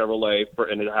driving a Chevrolet,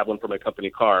 and I have one for my company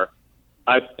car.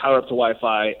 I power up to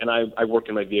Wi-Fi, and I work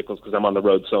in my vehicles because I'm on the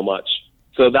road so much.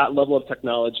 So that level of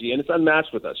technology, and it's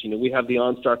unmatched with us. We have the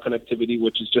OnStar connectivity,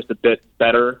 which is just a bit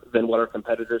better than what our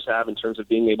competitors have in terms of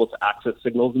being able to access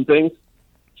signals and things.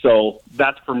 So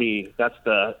that's, for me, that's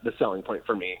the selling point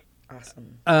for me.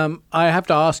 Awesome. I have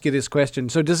to ask you this question.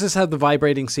 So does this have the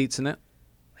vibrating seats in it?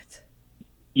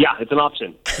 Yeah, it's an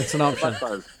option. It's an option.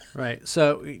 Right.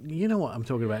 So you know what I'm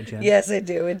talking about, Jen. Yes, I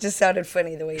do. It just sounded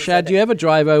funny the way you Shad, said do you ever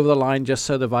drive over the line just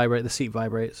so the seat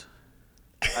vibrates?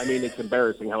 I mean, it's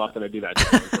embarrassing how often I do that.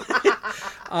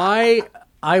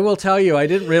 I will tell you, I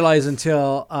didn't realize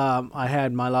until I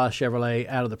had my last Chevrolet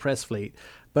out of the press fleet.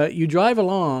 But you drive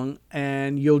along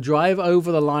and you'll drive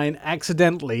over the line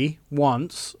accidentally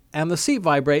once, and the seat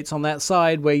vibrates on that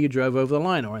side where you drove over the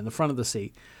line or in the front of the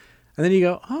seat. And then you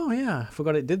go, oh, yeah, I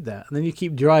forgot it did that. And then you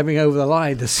keep driving over the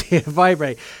line to see it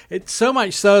vibrate. It's so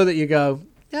much so that you go,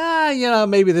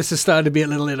 maybe this is starting to be a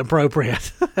little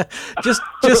inappropriate.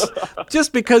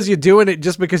 just because you're doing it,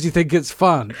 just because you think it's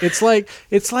fun. It's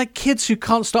like kids who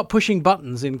can't stop pushing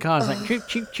buttons in cars. Like, choop,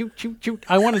 choop, choop, choop,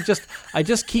 choop. I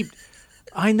just keep...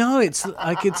 I know it's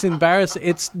embarrassing.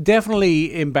 It's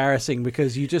definitely embarrassing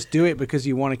because you just do it because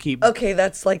you want to keep. Okay,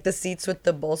 that's like the seats with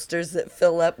the bolsters that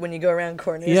fill up when you go around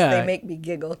corners. Yeah. They make me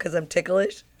giggle because I'm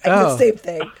ticklish. I do the same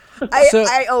thing.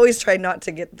 I always try not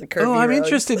to get the curvy Oh, I'm roads.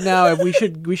 interested now. We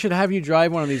should have you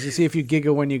drive one of these to see if you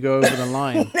giggle when you go over the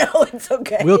line. No, it's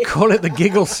okay. We'll call it the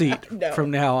giggle seat No.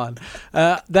 from now on.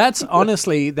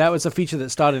 That was a feature that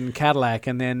started in Cadillac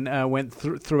and then went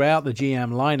throughout the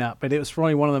GM lineup. But it was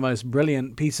probably one of the most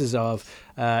brilliant pieces of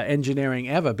engineering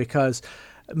ever because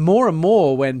more and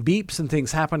more when beeps and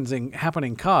things happen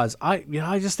in cars, I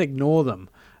just ignore them.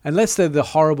 Unless they're the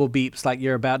horrible beeps, like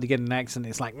you're about to get in an accident,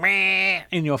 it's like meh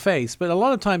in your face. But a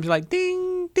lot of times you're like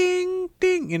ding, ding,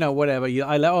 ding, whatever.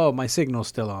 My signal's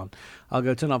still on. I'll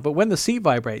go turn on. But when the seat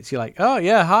vibrates, you're like, oh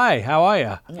yeah, hi, how are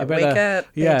you? Yeah, wake up.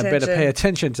 Better pay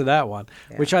attention to that one,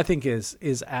 which I think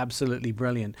is absolutely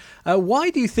brilliant.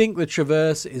 Why do you think the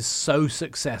Traverse is so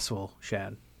successful,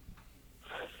 Shad?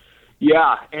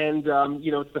 Yeah, and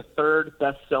it's the third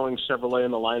best-selling Chevrolet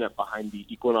in the lineup behind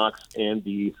the Equinox and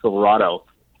the Silverado.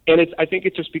 And I think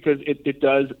it's just because it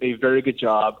does a very good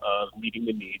job of meeting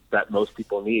the needs that most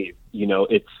people need.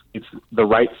 It's the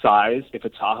right size. If a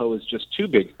Tahoe is just too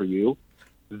big for you,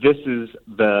 this is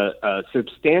the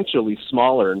substantially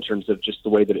smaller in terms of just the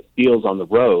way that it feels on the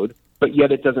road, but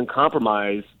yet it doesn't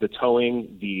compromise the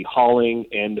towing, the hauling,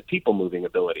 and the people moving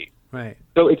ability. Right.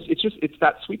 So it's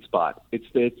that sweet spot. It's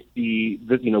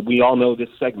we all know this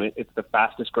segment. It's the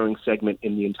fastest growing segment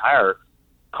in the entire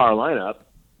car lineup.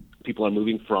 People are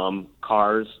moving from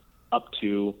cars up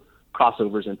to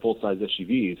crossovers and full-size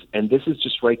SUVs, and this is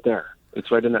just right there. It's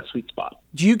right in that sweet spot.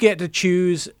 Do you get to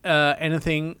choose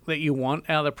anything that you want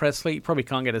out of the press fleet? You probably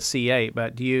can't get a C8,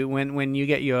 but do you when you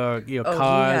get your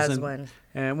cars? He has one.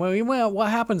 And well, what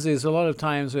happens is a lot of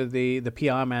times with the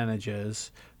PR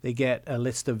managers, they get a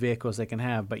list of vehicles they can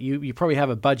have, but you probably have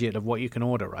a budget of what you can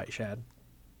order, right, Shad?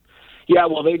 Yeah,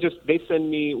 well, they send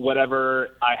me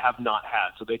whatever I have not had.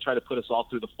 So they try to put us all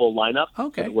through the full lineup.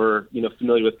 Okay. So that we're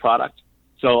familiar with product.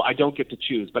 So I don't get to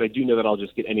choose, but I do know that I'll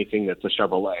just get anything that's a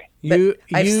Chevrolet.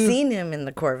 I've seen him in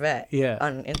the Corvette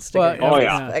on Instagram.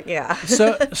 Well, yeah.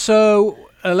 So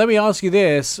let me ask you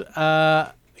this.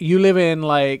 You live in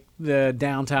like the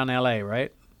downtown LA,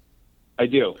 right? I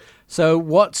do. So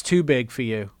what's too big for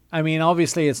you? I mean,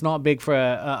 obviously it's not big for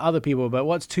other people, but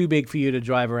what's too big for you to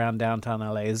drive around downtown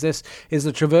LA? Is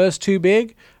the Traverse too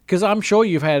big? Because I'm sure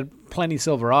you've had plenty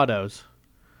Silverados.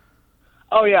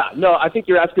 Oh, yeah. No, I think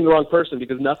you're asking the wrong person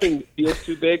because nothing feels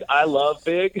too big. I love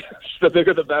big. The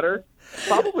bigger, the better.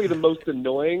 Probably the most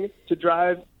annoying to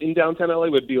drive in downtown LA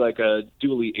would be like a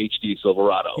dually HD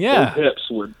Silverado. Yeah. Those hips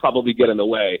would probably get in the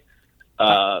way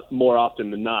more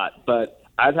often than not. But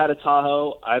I've had a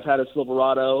Tahoe. I've had a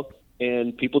Silverado.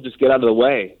 And people just get out of the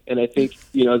way. And I think,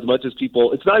 as much as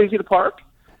people, it's not easy to park,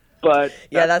 but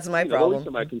that's my problem. Those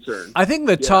are my concerns. I think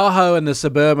the Tahoe and the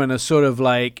Suburban are sort of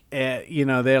like,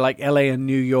 they're like LA and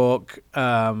New York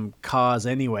cars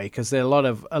anyway, because a lot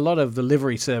of the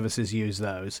livery services use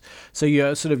those. So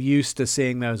you're sort of used to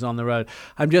seeing those on the road.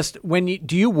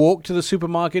 Do you walk to the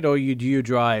supermarket or do you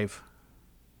drive?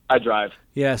 I drive.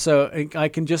 Yeah, so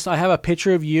I have a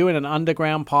picture of you in an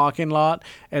underground parking lot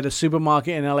at a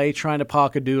supermarket in LA trying to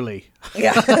park a dually.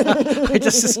 Yeah. I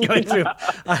just going through.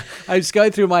 I was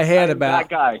going through my head about that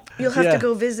guy. You'll have to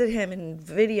go visit him and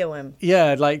video him.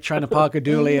 Yeah, like trying to park a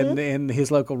dually in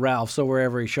his local Ralph's or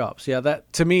wherever he shops. Yeah,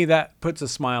 that puts a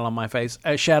smile on my face.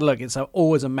 Shad, look, it's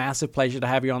always a massive pleasure to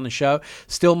have you on the show.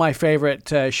 Still my favorite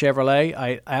Chevrolet.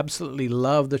 I absolutely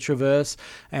love the Traverse,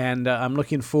 and I'm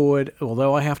looking forward.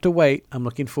 Although I have to wait, I'm I'm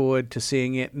looking forward to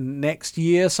seeing it next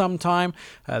year sometime.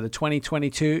 The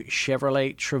 2022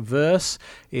 Chevrolet Traverse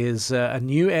is a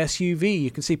new SUV. You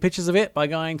can see pictures of it by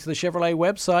going to the Chevrolet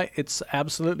website. It's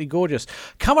absolutely gorgeous.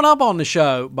 Coming up on the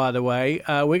show, by the way,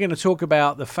 we're going to talk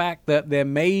about the fact that there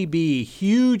may be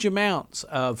huge amounts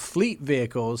of fleet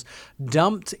vehicles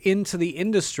dumped into the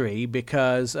industry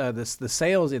because the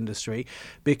sales industry,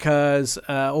 because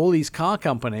all these car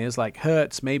companies like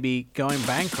Hertz may be going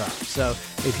bankrupt. So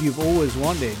if you've always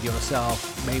wanted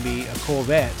yourself maybe a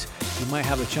Corvette, you might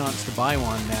have a chance to buy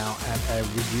one now at a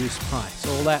reduced price.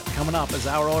 All that coming up as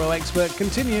Our Auto Expert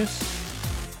continues.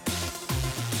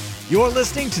 You're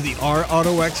listening to the Our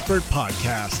Auto Expert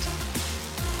podcast.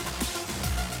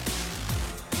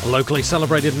 Locally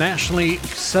celebrated, nationally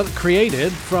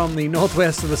created from the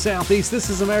northwest to the southeast, this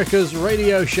is America's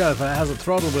radio show that has a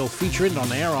throttle wheel featured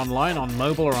on air, online, on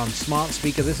mobile, or on smart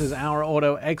speaker. This is Our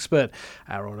Auto Expert.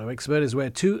 Our Auto Expert is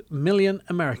where 2 million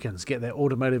Americans get their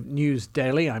automotive news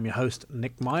daily. I'm your host,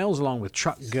 Nick Miles, along with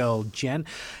truck girl Jen.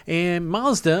 And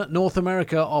Mazda North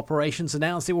America operations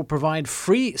announced it will provide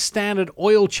free standard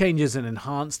oil changes and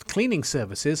enhanced cleaning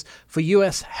services for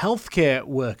U.S. healthcare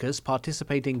workers.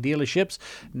 Participating dealerships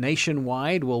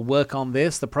nationwide will work on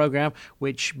this. The program,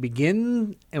 which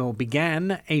began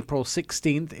April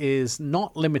 16th, is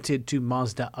not limited to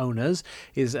Mazda owners,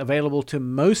 is available to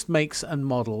most makes and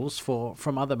models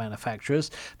from other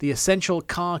manufacturers. The Essential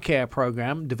Car Care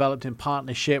program, developed in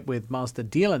partnership with Mazda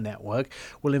Dealer Network,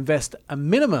 will invest a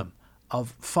minimum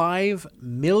of $5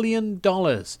 million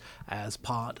as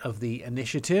part of the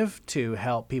initiative to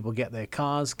help people get their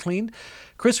cars cleaned.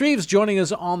 Chris Reeves joining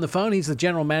us on the phone. He's the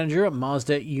general manager at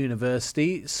Mazda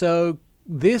University. So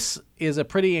this is a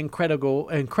pretty incredible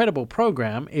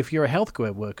program if you're a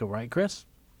healthcare worker, right, Chris?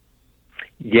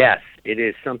 Yes, it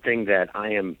is something that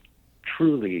I am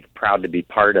truly proud to be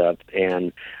part of,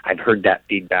 and I've heard that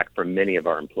feedback from many of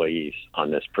our employees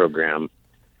on this program.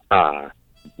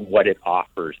 What it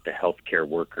offers to healthcare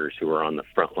workers who are on the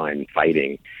front line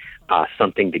fighting,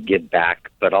 something to give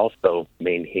back, but also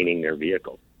maintaining their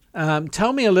vehicle.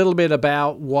 Tell me a little bit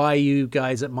about why you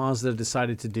guys at Mazda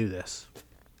decided to do this.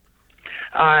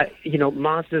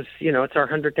 Mazda's, it's our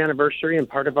 100th anniversary, and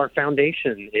part of our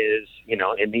foundation is,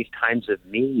 in these times of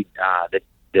need,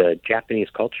 the Japanese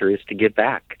culture is to give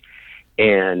back.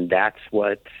 And that's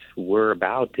what we're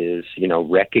about is,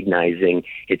 recognizing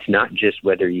it's not just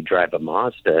whether you drive a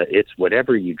Mazda, it's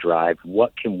whatever you drive,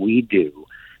 what can we do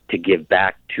to give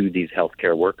back to these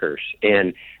healthcare workers?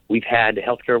 And we've had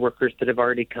healthcare workers that have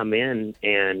already come in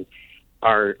and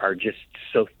are just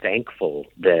so thankful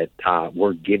that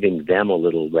we're giving them a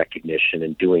little recognition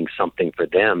and doing something for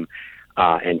them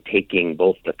and taking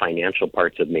both the financial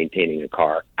parts of maintaining a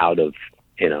car out of,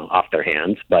 off their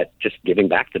hands, but just giving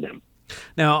back to them.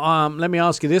 Now, let me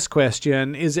ask you this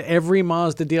question. Is every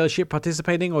Mazda dealership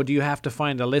participating, or do you have to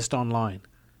find a list online?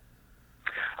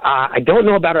 I don't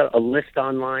know about a list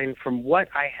online. From what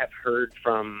I have heard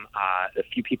from a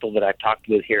few people that I've talked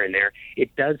with here and there,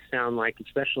 it does sound like,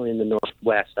 especially in the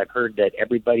Northwest, I've heard that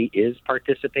everybody is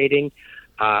participating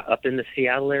up in the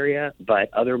Seattle area,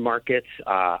 but other markets,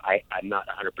 I'm not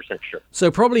 100% sure. So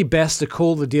probably best to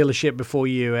call the dealership before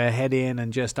you head in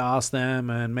and just ask them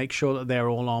and make sure that they're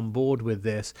all on board with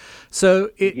this.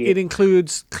 So it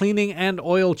includes cleaning and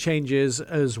oil changes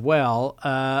as well.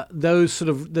 Those sort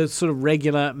of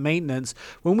regular maintenance.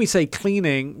 When we say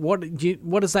cleaning, what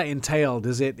does that entail?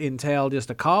 Does it entail just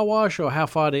a car wash, or how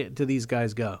far do these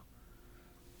guys go?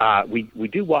 We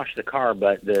do wash the car,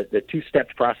 but the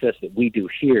two-step process that we do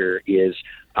here is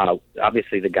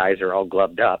obviously the guys are all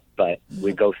gloved up, but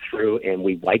we go through and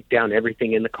we wipe down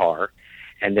everything in the car.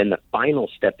 And then the final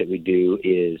step that we do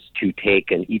is to take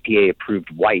an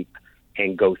EPA-approved wipe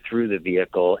and go through the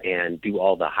vehicle and do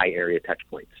all the high-area touch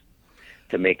points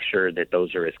to make sure that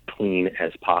those are as clean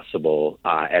as possible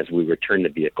as we return the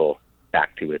vehicle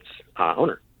back to its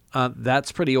owner.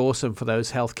 That's pretty awesome for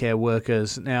those healthcare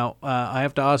workers. Now, I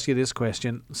have to ask you this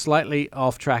question, slightly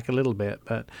off track a little bit,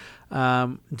 but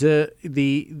I have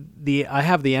the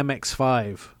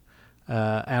MX-5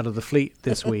 out of the fleet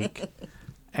this week,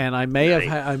 and I may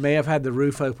have had the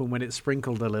roof open when it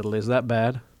sprinkled a little. Is that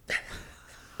bad?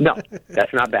 No,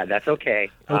 that's not bad. That's okay.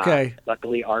 Okay.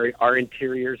 Luckily, our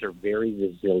interiors are very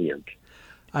resilient.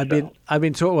 I've been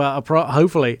talking. Well,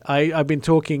 hopefully, I've been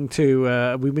talking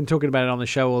to. We've been talking about it on the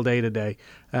show all day today.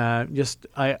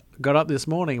 I got up this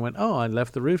morning and went, I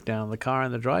left the roof down, the car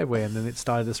in the driveway, and then it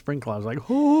started to sprinkle. I was like,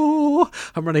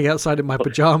 I'm running outside in my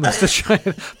pajamas to try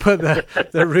and put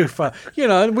the roof up.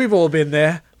 And we've all been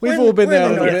there. We've all been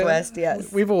there. In the Northwest,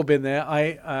 yes. We've all been there.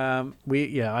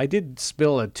 I did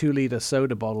spill a 2-liter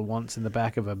soda bottle once in the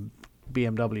back of a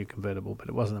BMW convertible, but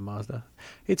it wasn't a Mazda.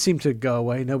 It seemed to go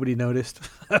away. Nobody noticed.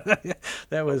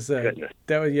 That was,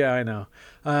 yeah, I know.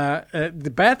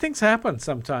 The bad things happen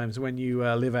sometimes when you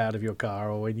live out of your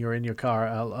car or when you're in your car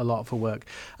a lot for work.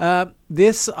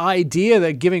 This idea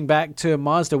that giving back to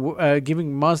Mazda,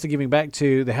 giving back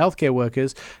to the healthcare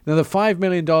workers, now the $5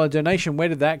 million donation, where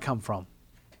did that come from?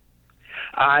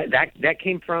 That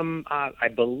came from, I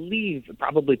believe,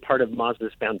 probably part of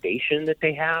Mazda's foundation that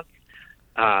they have.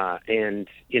 And,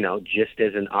 just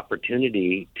as an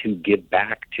opportunity to give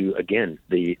back to, again,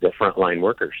 the frontline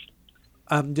workers.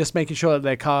 Just making sure that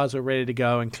their cars are ready to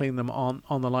go and clean them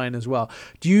on the line as well.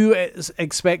 Do you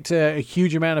expect a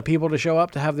huge amount of people to show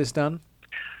up to have this done?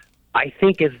 I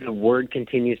think as the word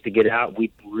continues to get out,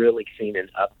 we've really seen an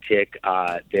uptick.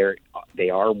 They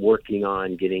are working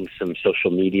on getting some social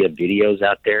media videos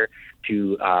out there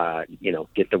to,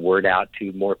 get the word out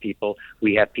to more people.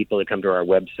 We have people that come to our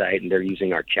website and they're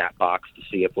using our chat box to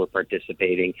see if we're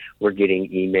participating. We're getting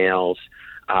emails.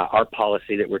 Our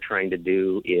policy that we're trying to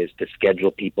do is to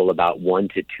schedule people about 1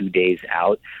 to 2 days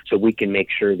out so we can make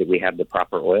sure that we have the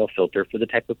proper oil filter for the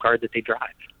type of car that they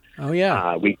drive. Oh,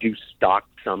 yeah. We do stock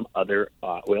some other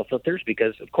oil filters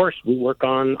because, of course, we work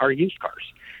on our used cars.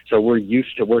 So we're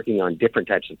used to working on different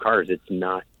types of cars. It's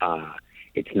not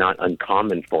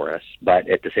uncommon for us. But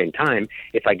at the same time,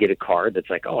 if I get a car that's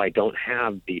like, I don't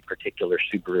have the particular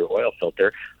Subaru oil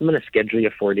filter, I'm going to schedule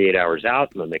you 48 hours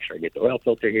out. I'm going to make sure I get the oil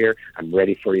filter here. I'm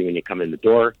ready for you when you come in the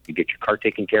door. You get your car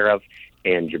taken care of,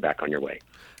 and you're back on your way.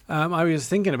 I was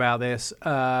thinking about this.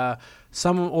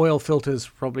 Some oil filters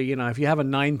probably, if you have a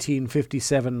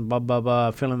 1957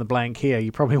 fill in the blank here,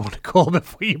 you probably want to call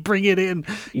before you bring it in.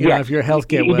 If you're a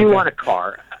healthcare worker. You do want a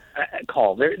call.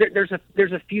 There's a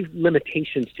few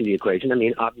limitations to the equation. I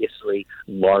mean, obviously,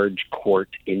 large quart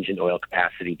engine oil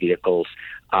capacity vehicles,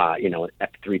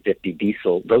 F350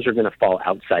 diesel, those are going to fall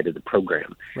outside of the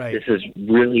program. Right. This is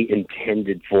really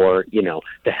intended for,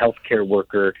 the healthcare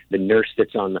worker, the nurse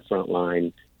that's on the front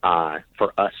line,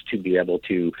 for us to be able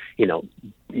to,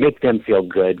 make them feel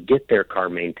good, get their car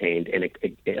maintained, and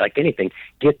like anything,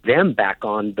 get them back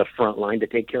on the front line to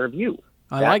take care of you.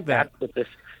 I like that. That's what this,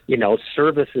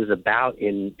 service is about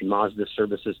in Mazda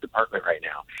services department right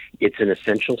now. It's an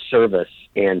essential service,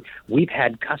 and we've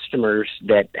had customers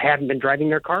that haven't been driving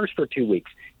their cars for 2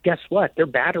 weeks. Guess what? Their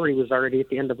battery was already at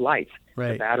the end of life.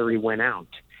 Right. The battery went out.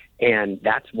 And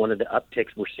that's one of the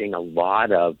upticks we're seeing a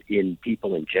lot of in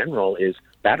people in general is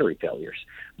battery failures.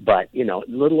 But,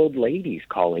 little old ladies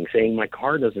calling saying my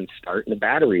car doesn't start and the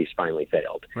battery's finally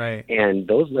failed. Right. And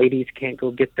those ladies can't go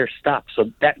get their stuff.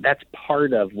 So that's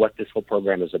part of what this whole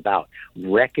program is about,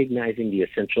 recognizing the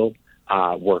essential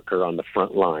worker on the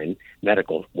front line,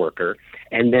 medical worker,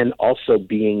 and then also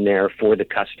being there for the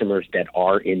customers that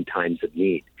are in times of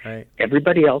need. Right.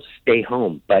 Everybody else stay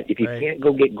home. But if you can't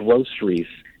go get groceries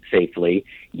safely,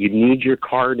 you need your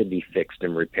car to be fixed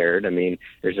and repaired. I mean,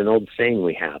 there's an old saying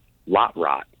we have, lot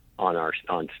rot on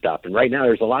stuff. And right now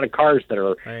there's a lot of cars that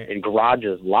are in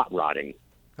garages lot rotting.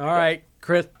 All right,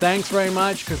 Chris, thanks very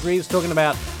much. Chris Reeves talking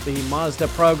about the Mazda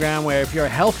program where if you're a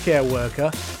healthcare worker,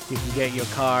 you can get your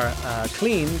car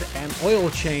cleaned and oil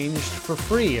changed for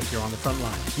free if you're on the front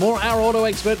line. More Our Auto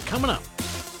Expert coming up.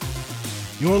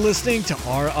 You're listening to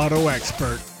Our Auto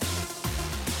Expert.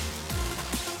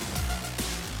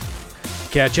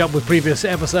 Catch up with previous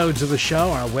episodes of the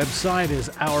show. Our website is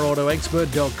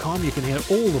ourautoexpert.com. You can hear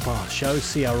all the past shows,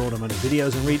 see our automotive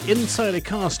videos, and read insider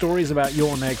car stories about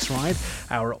your next ride.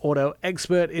 Our Auto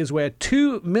Expert is where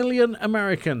 2 million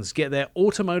Americans get their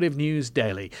automotive news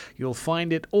daily. You'll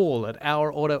find it all at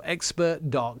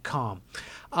ourautoexpert.com.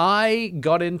 I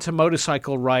got into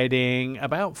motorcycle riding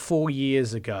about 4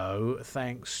 years ago,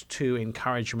 thanks to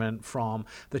encouragement from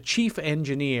the chief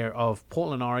engineer of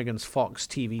Portland, Oregon's Fox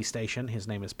TV station. His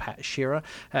name is Pat Shearer.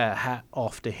 Hat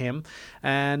off to him.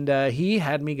 And he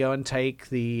had me go and take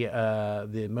the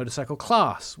motorcycle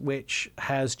class, which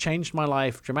has changed my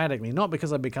life dramatically. Not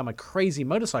because I've become a crazy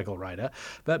motorcycle rider,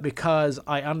 but because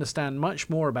I understand much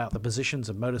more about the positions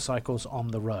of motorcycles on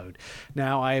the road.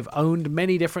 Now, I've owned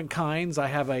many different kinds. I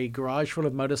have a garage full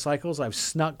of motorcycles.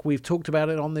 We've talked about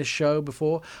it on this show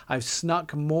before, I've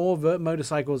snuck more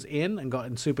motorcycles in and got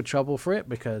in super trouble for it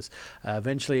because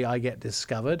eventually I get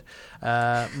discovered.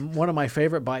 One of my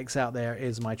favorite bikes out there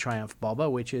is my Triumph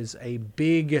Bobber, which is a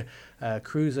big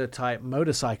cruiser type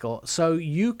motorcycle. So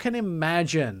you can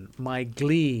imagine my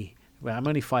glee. Well, I'm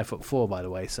only 5'4", by the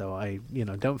way, so I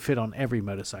don't fit on every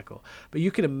motorcycle. But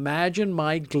you can imagine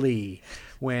my glee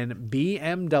when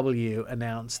BMW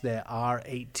announced their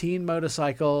R18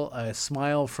 motorcycle, a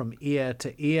smile from ear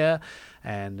to ear.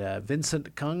 And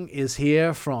Vincent Kung is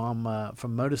here from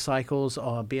Motorcycles,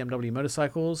 or BMW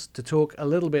Motorcycles, to talk a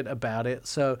little bit about it.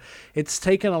 So it's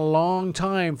taken a long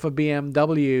time for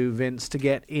BMW, Vince, to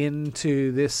get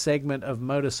into this segment of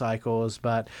motorcycles,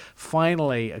 but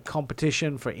finally a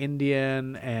competition for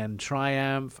Indian and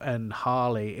Triumph and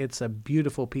Harley. It's a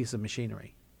beautiful piece of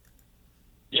machinery.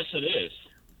 Yes, it is.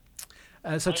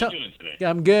 How are you doing today?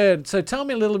 Yeah, I'm good. So tell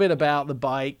me a little bit about the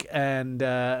bike and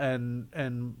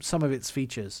some of its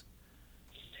features.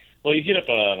 Well, you hit up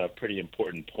on a pretty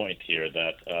important point here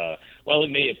that while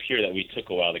it may appear that we took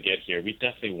a while to get here, we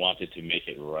definitely wanted to make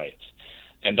it right.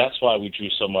 And that's why we drew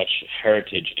so much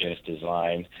heritage in its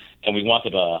design, and we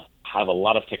wanted to have a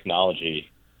lot of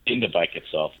technology in the bike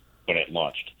itself when it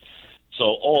launched. So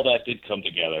all that did come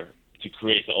together to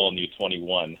create the all-new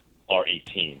 21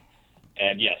 R18.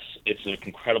 And yes, it's an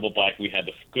incredible bike. We had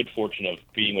the good fortune of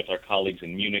being with our colleagues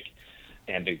in Munich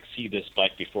and to see this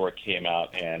bike before it came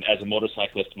out. And as a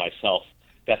motorcyclist myself,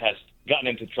 that has gotten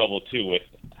into trouble too with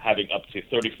having up to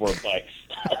 34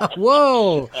 bikes.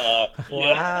 Whoa!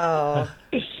 Wow.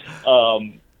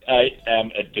 I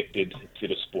am addicted to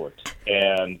the sport.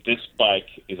 And this bike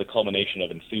is a culmination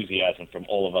of enthusiasm from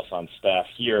all of us on staff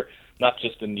here, not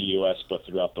just in the U.S., but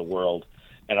throughout the world.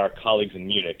 And our colleagues in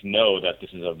Munich know that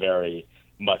this is a very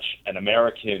much an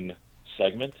American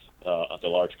segment, of the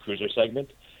large cruiser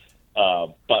segment,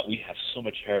 but we have so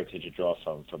much heritage to draw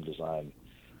from design.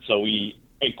 So we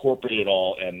incorporated it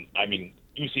all, and I mean,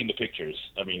 you've seen the pictures.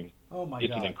 I mean,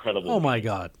 it's an incredible. Oh my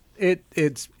God,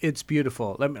 it's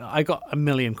beautiful. I got a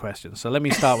million questions, so let me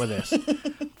start with this.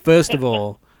 First of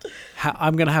all,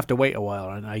 I'm going to have to wait a while,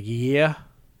 a year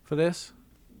for this.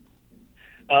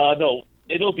 No.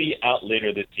 It'll be out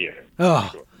later this year. Oh,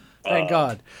 sure. Thank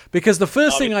God. Because the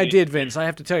first thing I obviously- did, Vince, I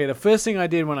have to tell you, the first thing I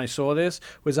did when I saw this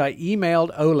was I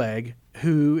emailed Oleg,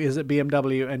 who is at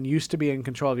BMW and used to be in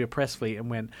control of your press fleet, and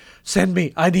went, send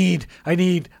me, I need,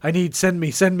 send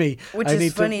me. Which I is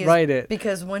need funny to write it.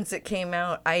 because once it came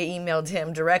out, I emailed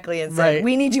him directly and said, Right.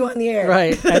 we need you on the air.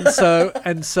 Right, and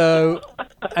so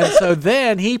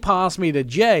then he passed me to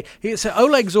Jay. So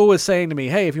Oleg's always saying to me,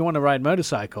 "Hey, if you want to ride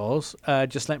motorcycles,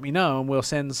 just let me know, and we'll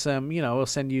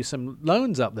send you some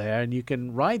loans up there, and you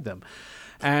can ride them."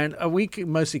 And we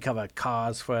mostly cover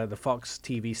cars for the Fox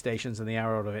TV stations and the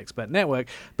Our Auto Expert Network,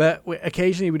 but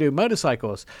occasionally we do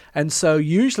motorcycles. And so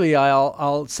usually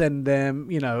I'll send them,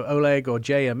 Oleg or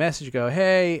Jay a message, go,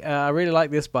 hey, I really like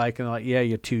this bike. And they're like, yeah,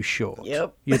 you're too short.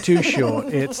 Yep. You're too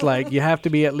short. It's like you have to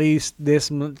be at least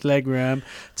this leg room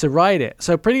to ride it.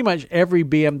 So pretty much every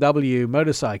BMW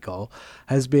motorcycle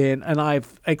has been, and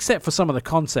except for some of the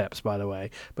concepts, by the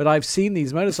way, but I've seen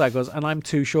these motorcycles and I'm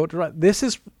too short to ride.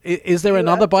 Is there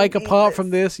another bike apart from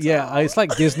this? Yeah, it's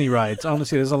like Disney rides.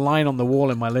 Honestly, there's a line on the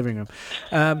wall in my living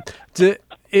room.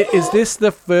 Is this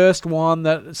the first one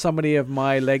that somebody of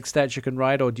my leg stature can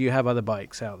ride, or do you have other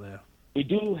bikes out there? We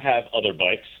do have other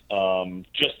bikes.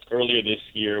 Just earlier this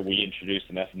year, we introduced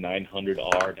an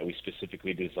F900R that we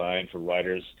specifically designed for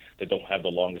riders that don't have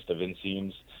the longest of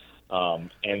inseams.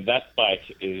 And that bike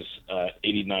is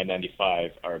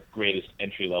 $89.95, our greatest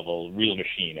entry-level real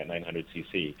machine at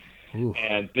 900cc. Ooh.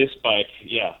 And this bike,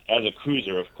 as a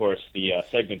cruiser, of course, the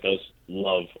segment does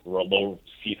love low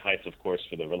seat heights, of course,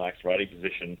 for the relaxed riding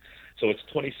position. So it's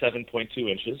 27.2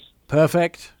 inches.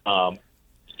 Perfect. And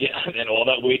all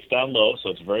that weight's down low, so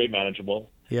it's very manageable.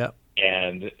 Yeah.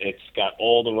 And it's got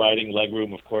all the riding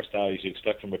legroom, of course, now as you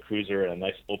expect from a cruiser, and a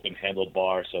nice open-handled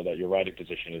bar so that your riding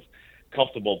position is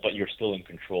comfortable, but you're still in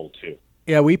control, too.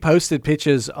 Yeah, we posted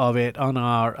pictures of it on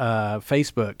our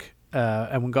Facebook,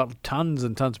 and we got tons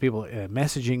and tons of people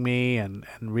messaging me and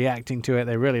reacting to it.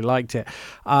 They really liked it.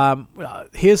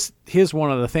 Here's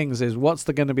one of the things is, what's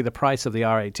going to be the price of the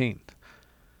R18?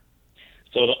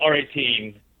 So the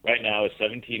R18 right now is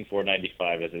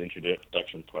 $17,495 as an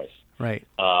introduction price. Right.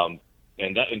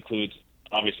 And that includes,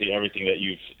 obviously, everything that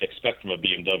you expect from a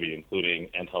BMW, including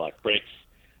anti-lock brakes,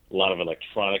 a lot of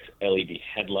electronics, LED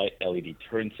headlight, LED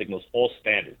turn signals, all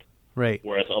standard. Right.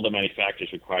 Whereas other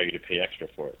manufacturers require you to pay extra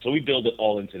for it. So we build it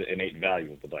all into the innate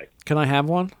value of the bike. Can I have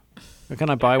one? Or can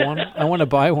I buy one? I want to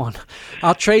buy one.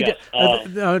 I'll trade.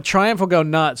 Triumph will go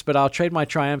nuts, but I'll trade my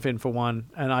Triumph in for one.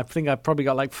 And I think I've probably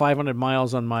got like 500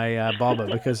 miles on my Bobber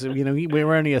because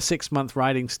we're only a 6-month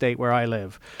riding state where I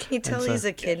live. Can you tell he's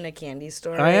a kid in a candy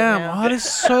store? I am. Now? Oh, it is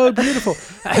so beautiful.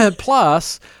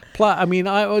 Plus, Plus, I mean,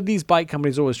 these bike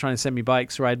companies are always trying to send me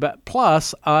bikes, right? But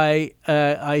plus, I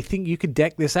think you could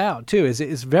deck this out too.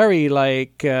 It's very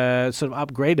like sort of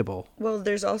upgradable. Well,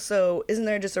 there's also, isn't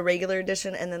there just a regular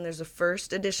edition and then there's a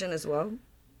first edition as well?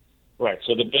 Right.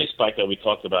 So the base bike that we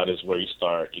talked about is where you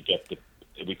start. You get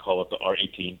we call it the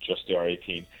R18, just the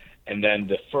R18, and then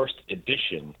the first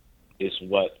edition is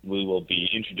what we will be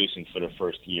introducing for the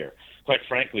first year. Quite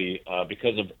frankly,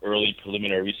 because of early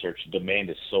preliminary research, demand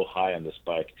is so high on this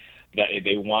bike that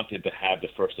they wanted to have the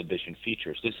first edition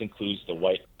features. This includes the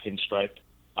white pinstripe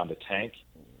on the tank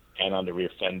and on the rear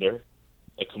fender,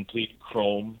 a complete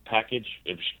chrome package,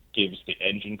 which gives the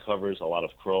engine covers a lot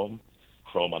of chrome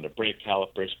on the brake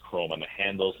calipers, chrome on the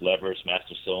handles, levers,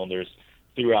 master cylinders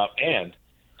throughout, and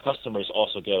customers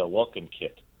also get a welcome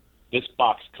kit. This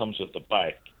box comes with the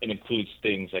bike. It includes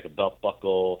things like a belt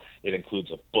buckle. It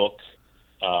includes a book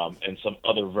and some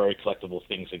other very collectible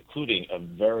things, including a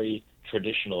very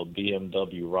traditional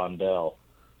BMW rondelle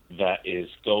that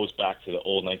goes back to the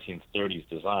old 1930s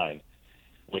design,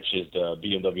 which is the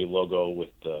BMW logo with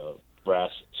the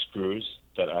brass screws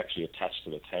that are actually attached to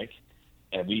the tank.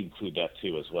 And we include that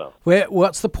too as well.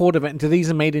 What's the port of it? Do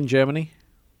these are made in Germany?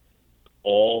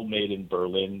 All made in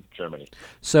Berlin, Germany.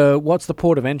 So what's the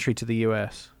port of entry to the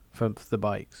U.S. for the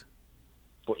bikes?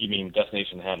 What, you mean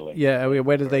destination handling? Yeah,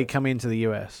 where do they come into the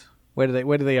U.S.? Where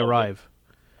do they arrive?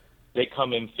 They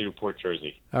come in through Port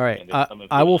Jersey. All right,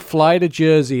 I will fly to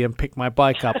Jersey and pick my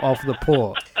bike up off the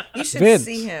port. You should Vince,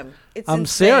 see him. It's I'm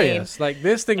insane. serious. Like,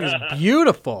 this thing is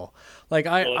beautiful. Like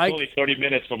Well, it's only 30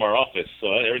 minutes from our office,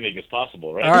 so everything is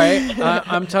possible, right? All right,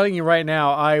 I'm telling you right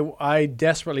now, I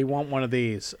desperately want one of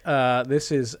these.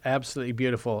 This is absolutely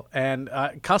beautiful and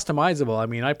customizable. I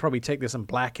mean, I'd probably take this and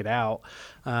black it out.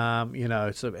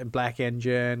 It's a black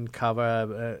engine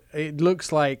cover. It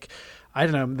looks like, I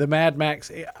don't know, the Mad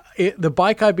Max, the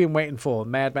bike I've been waiting for,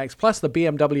 Mad Max, plus the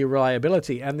BMW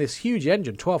reliability and this huge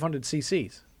engine, 1,200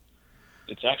 cc's.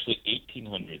 It's actually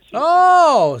 1,800 cc's.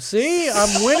 Oh, see?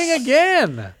 I'm winning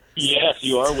again. Yes,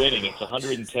 you are winning. It's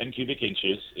 110 cubic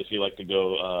inches if you like to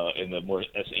go in the more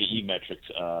SAE metrics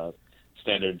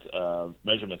standard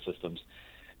measurement systems.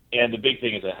 And the big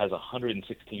thing is it has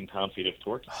 116 pound-feet of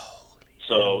torque.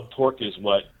 So torque is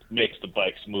what makes the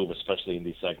bikes move, especially in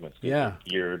these segments. Yeah. They're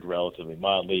geared relatively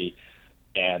mildly.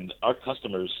 And our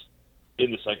customers in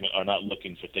the segment are not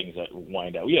looking for things that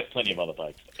wind out. We have plenty of other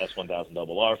bikes,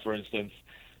 S1000RR, for instance,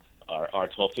 our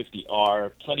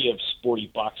R1250R, plenty of sporty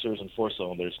boxers and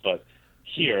four-cylinders, but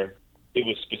here it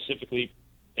was specifically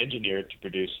engineered to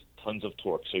produce tons of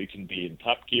torque. So you can be in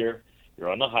top gear, you're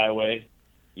on the highway,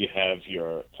 you have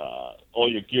your all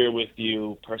your gear with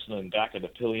you, person in the back of the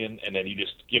pillion, and then you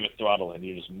just give it throttle and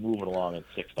you just move it along in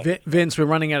 6 seconds. Vince, we're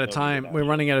running out of time. We're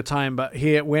running out of time. But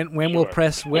here, when will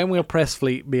Press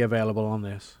Fleet be available on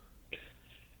this?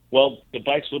 Well, the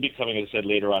bikes will be coming, as I said,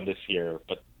 later on this year,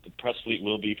 but the Press Fleet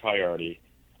will be priority.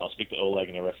 I'll speak to Oleg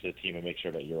and the rest of the team and make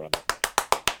sure that you're on it.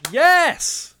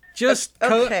 Yes.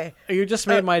 Okay. You just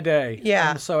made my day.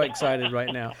 Yeah. I'm so excited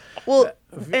right now. Well,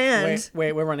 wait,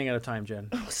 we're running out of time, Jen.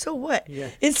 So what? Yeah.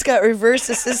 It's got reverse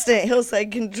assistant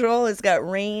hillside control. It's got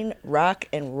rain, rock,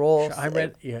 and roll. I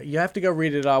read. Yeah, you have to go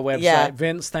read it at our website. Yeah.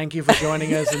 Vince, thank you for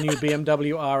joining us. The new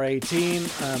BMW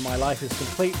R18. My life is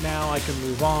complete now. I can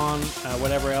move on.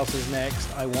 Whatever else is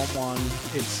next, I want one.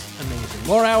 It's amazing.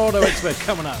 More Our Auto Expert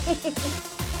coming up.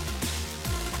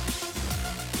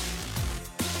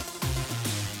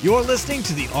 You're listening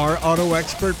to the Our Auto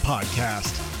Expert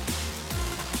podcast.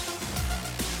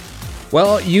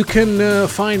 Well, you can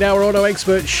find Our Auto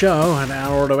Expert show on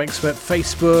Our Auto Expert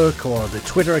Facebook or the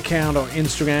Twitter account or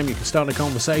Instagram. You can start a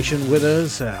conversation with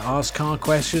us, ask car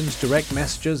questions, direct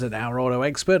messages at Our Auto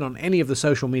Expert on any of the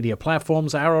social media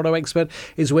platforms. Our Auto Expert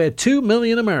is where 2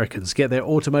 million Americans get their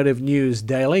automotive news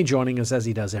daily. Joining us as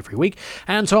he does every week,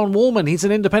 Anton Woolman. He's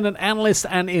an independent analyst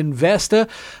and investor.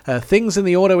 Things in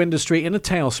the auto industry in a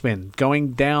tailspin,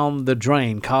 going down the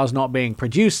drain. Cars not being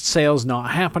produced, sales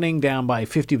not happening, down by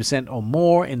 50% or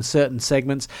more in certain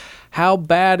segments. How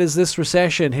bad is this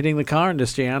recession hitting the car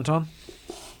industry, Anton?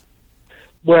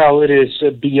 Well, it is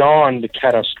beyond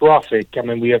catastrophic. I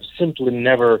mean, we have simply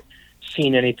never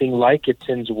seen anything like it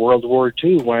since World War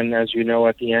II, when, as you know,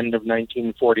 at the end of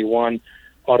 1941,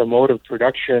 automotive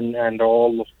production and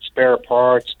all spare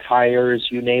parts, tires,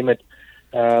 you name it,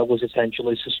 was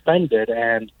essentially suspended.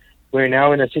 And we're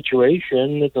now in a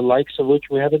situation, the likes of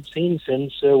which we haven't seen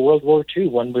since World War II,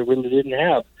 when we really didn't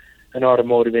have an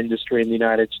automotive industry in the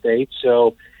United States.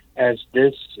 So as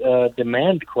this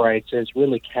demand crisis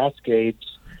really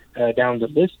cascades down the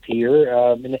list here,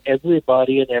 and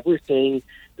everybody and everything,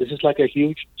 this is like a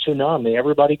huge tsunami.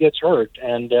 Everybody gets hurt.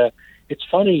 And it's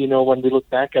funny, when we look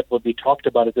back at what we talked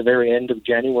about at the very end of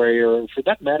January, or for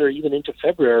that matter, even into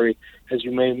February, as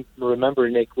you may remember,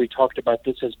 Nick, we talked about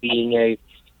this as being a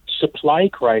supply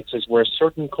crisis where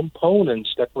certain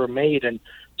components that were made in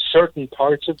certain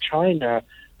parts of China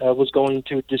was going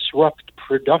to disrupt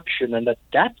production, and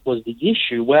that was the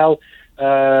issue. Well,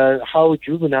 how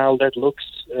juvenile that looks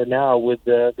now with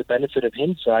the benefit of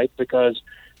hindsight, because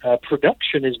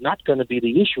production is not going to be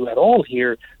the issue at all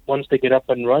here once they get up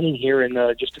and running here in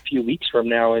just a few weeks from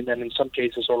now, and then in some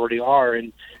cases already are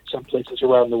in some places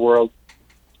around the world.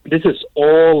 This is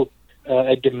all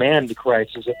a demand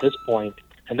crisis at this point,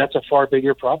 and that's a far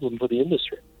bigger problem for the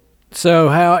industry.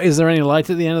 So is there any light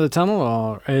at the end of the tunnel,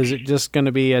 or is it just going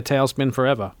to be a tailspin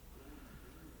forever?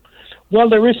 Well,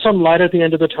 there is some light at the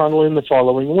end of the tunnel in the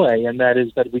following way, and that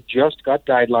is that we just got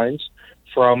guidelines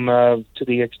from, to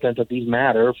the extent that these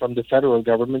matter, from the federal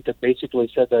government that basically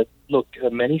said that, look,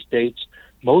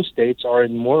 most states are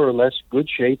in more or less good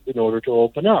shape in order to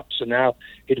open up. So now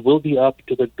it will be up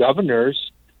to the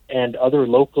governors and other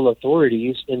local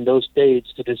authorities in those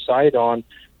states to decide on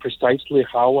precisely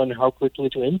how and how quickly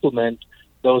to implement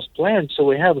those plans. So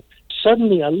we have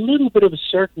suddenly a little bit of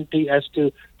certainty as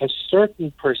to a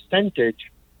certain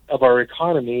percentage of our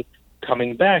economy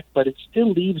coming back, but it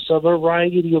still leaves a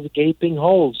variety of gaping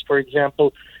holes. For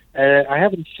example, I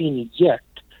haven't seen yet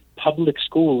public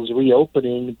schools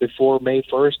reopening before May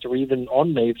 1st or even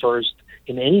on May 1st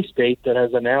in any state that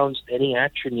has announced any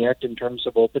action yet in terms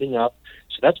of opening up.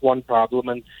 So that's one problem.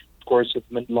 And of course, if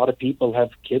a lot of people have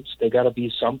kids, they got to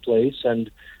be someplace.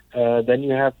 And then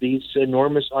you have these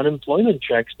enormous unemployment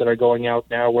checks that are going out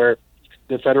now, where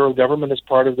the federal government, as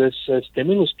part of this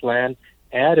stimulus plan,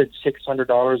 added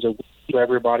 $600 a week to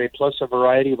everybody, plus a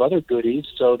variety of other goodies,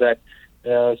 so that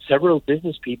several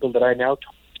business people that I now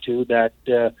talk to that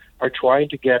are trying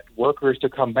to get workers to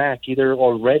come back, either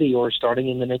already or starting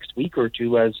in the next week or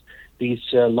two as these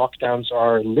lockdowns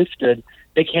are lifted,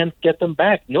 they can't get them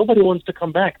back. Nobody wants to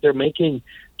come back. They're making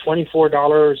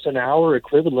 $24 an hour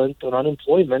equivalent on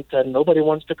unemployment, and nobody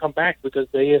wants to come back because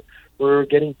they were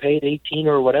getting paid 18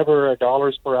 or whatever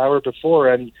dollars per hour before,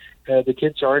 and the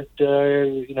kids aren't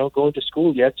going to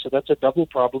school yet, so that's a double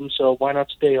problem. So why not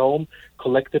stay home,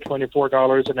 collect the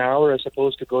 $24 an hour as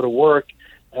opposed to go to work,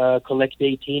 collect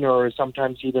 18 or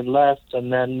sometimes even less,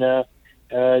 and then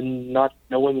not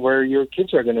knowing where your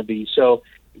kids are going to be. So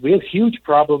we have huge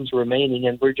problems remaining,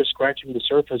 and we're just scratching the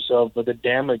surface of the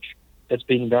damage that's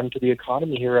being done to the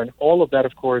economy here. And all of that,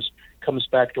 of course, comes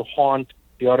back to haunt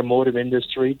the automotive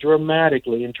industry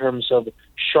dramatically in terms of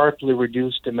sharply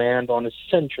reduced demand on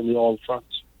essentially all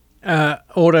fronts.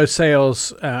 Auto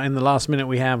sales in the last minute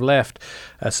we have left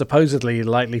supposedly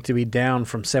likely to be down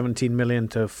from 17 million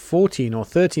to 14 or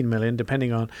 13 million,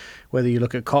 depending on whether you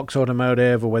look at Cox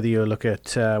Automotive or whether you look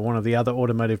at one of the other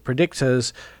automotive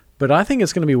predictors. But I think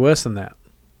it's going to be worse than that.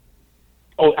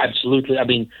 Oh, absolutely. I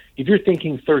mean, if you're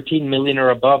thinking 13 million or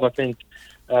above, I think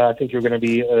you're going to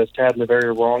be sadly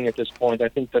very wrong at this point. I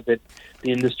think that the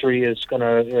industry is going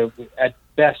to, at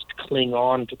best, cling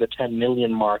on to the 10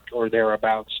 million mark or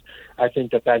thereabouts. I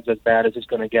think that that's as bad as it's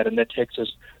going to get, and that takes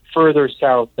us further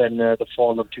south than the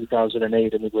fall of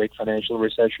 2008 and the great financial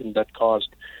recession that caused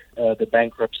the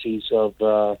bankruptcies of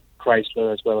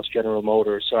Chrysler as well as General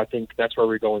Motors. So I think that's where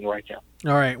we're going right now.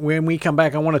 All right. When we come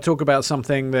back, I want to talk about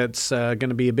something that's going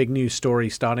to be a big news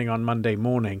story starting on Monday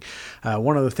morning.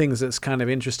 One of the things that's kind of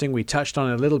interesting, we touched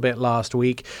on it a little bit last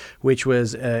week, which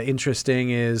was interesting,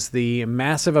 is the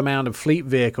massive amount of fleet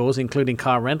vehicles, including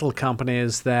car rental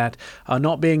companies, that are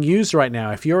not being used right now.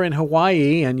 If you're in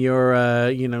Hawaii and you're,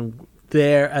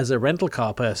 there as a rental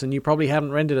car person, you probably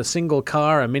haven't rented a single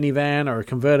car, a minivan or a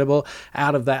convertible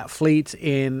out of that fleet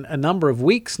in a number of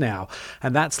weeks now,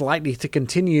 and that's likely to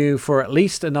continue for at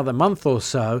least another month or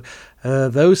so.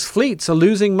 Those fleets are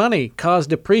losing money. Cars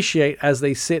depreciate as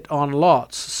they sit on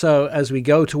lots. So as we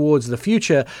go towards the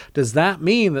future, does that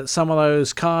mean that some of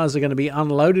those cars are going to be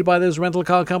unloaded by those rental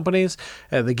car companies?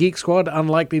 The Geek Squad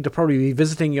unlikely to probably be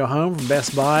visiting your home from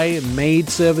Best Buy. Maid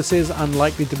services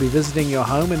unlikely to be visiting your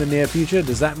home in the near future.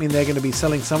 Does that mean they're going to be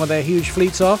selling some of their huge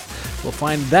fleets off? We'll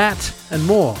find that and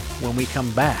more when we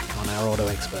come back on Our Auto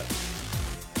Expert.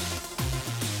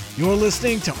 You're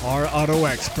listening to Our Auto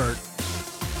Expert.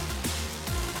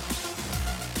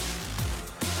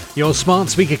 Your smart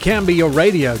speaker can be your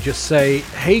radio. Just say,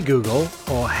 "Hey Google,"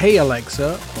 or "Hey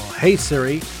Alexa," or "Hey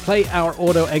Siri, play Our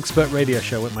Auto Expert radio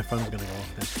show." Wait, my phone's going to go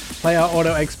off now. Play Our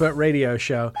Auto Expert radio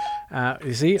show.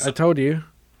 You see, I told you.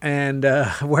 and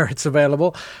where it's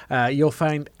available, you'll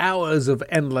find hours of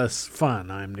endless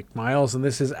fun. I'm Nick Miles, and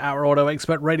this is Our Auto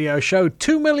Expert Radio Show.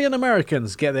 2 million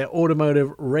Americans get their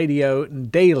automotive radio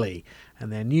daily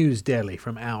and their news daily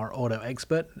from Our Auto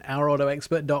Expert,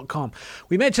 OurAutoExpert.com.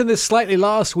 We mentioned this slightly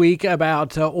last week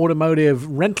about automotive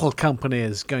rental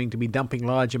companies going to be dumping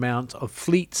large amounts of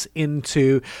fleets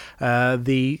into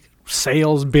the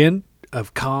sales bin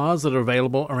of cars that are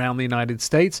available around the United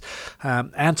States.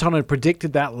 Anton had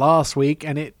predicted that last week,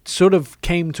 and it sort of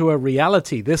came to a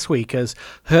reality this week as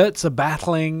Hertz are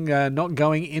battling not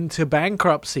going into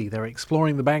bankruptcy. They're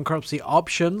exploring the bankruptcy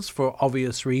options for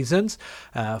obvious reasons.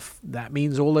 That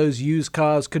means all those used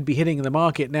cars could be hitting the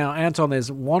market. Now, Anton,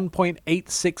 there's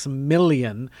 1.86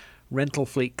 million rental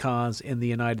fleet cars in the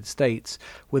United States.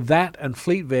 With that and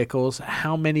fleet vehicles,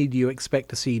 how many do you expect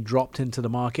to see dropped into the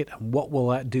market, and what will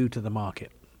that do to the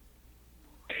market?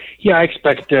 Yeah, I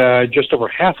expect just over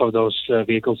half of those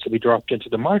vehicles to be dropped into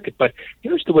the market. But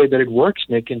here's the way that it works,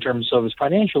 Nick, in terms of,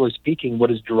 financially speaking, what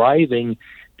is driving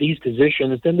these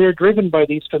decisions. Then they're driven by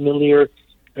these familiar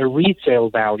resale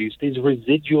values, these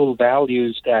residual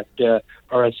values that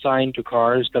are assigned to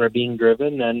cars that are being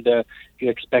driven, and you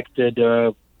expected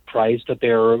price that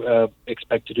they're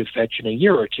expected to fetch in a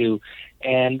year or two.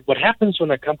 And what happens when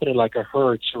a company like a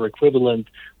Hertz or equivalent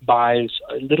buys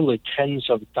literally tens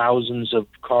of thousands of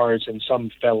cars in some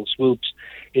fell swoops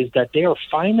is that they are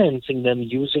financing them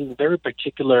using very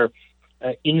particular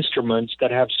instruments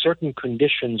that have certain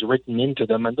conditions written into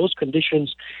them, and those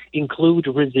conditions include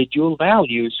residual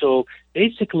value. So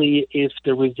basically, if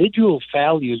the residual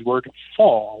values were to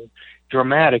fall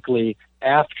dramatically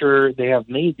after they have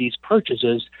made these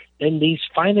purchases, then these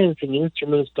financing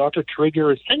instruments start to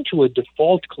trigger essentially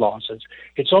default clauses.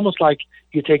 It's almost like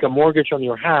you take a mortgage on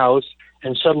your house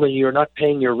and suddenly you're not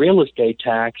paying your real estate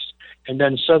tax, and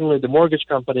then suddenly the mortgage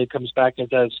company comes back and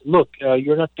says, look,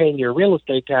 you're not paying your real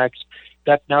estate tax.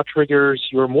 That now triggers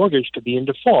your mortgage to be in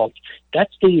default.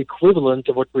 That's the equivalent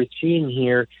of what we're seeing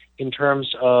here in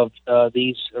terms of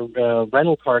these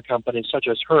rental car companies such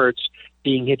as Hertz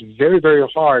being hit very, very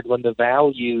hard when the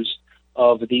values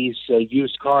of these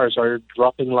used cars are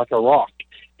dropping like a rock.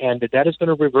 And that is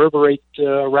going to reverberate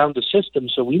around the system.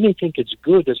 So we may think it's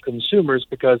good as consumers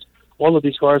because all of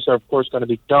these cars are, of course, going to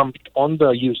be dumped on the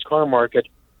used car market,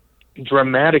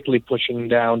 dramatically pushing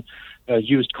down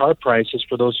used car prices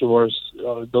for those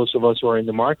of us who are in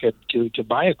the market to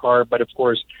buy a car. But of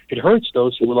course, it hurts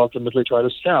those who will ultimately try to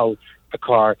sell a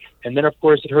car. And then, of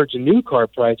course, it hurts new car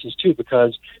prices too,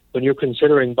 because when you're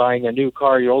considering buying a new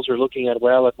car, you're also looking at,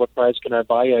 well, at what price can I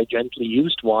buy a gently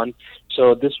used one?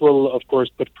 So this will, of course,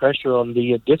 put pressure on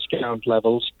the discount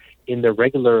levels in the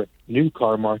regular new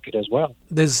car market as well.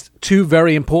 There's two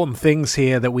very important things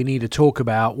here that we need to talk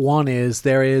about. One is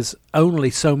there is only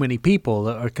so many people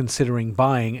that are considering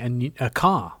buying a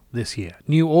car this year,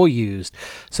 new or used.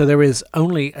 So there is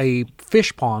only a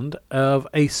fish pond of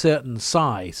a certain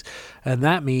size. And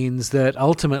that means that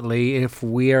ultimately, if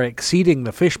we are exceeding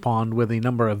the fish pond with the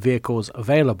number of vehicles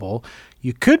available,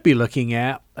 you could be looking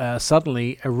at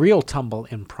suddenly a real tumble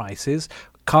in prices.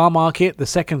 Car market, the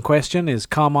second question is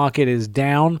car market is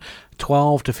down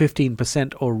 12 to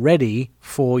 15% already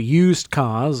for used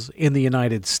cars in the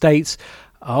United States.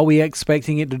 Are we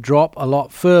expecting it to drop a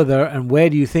lot further, and where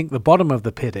do you think the bottom of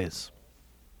the pit is?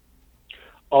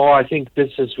 Oh, I think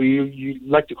this is, you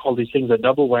like to call these things a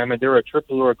double whammy. They're a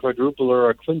triple or a quadruple or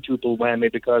a quintuple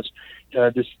whammy because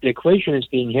the equation is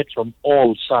being hit from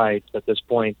all sides at this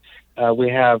point. We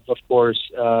have, of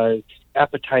course,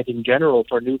 appetite in general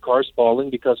for new cars falling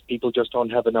because people just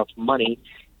don't have enough money.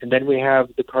 And then we have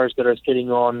the cars that are sitting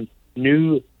on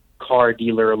new car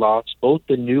dealer lots, both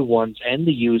the new ones and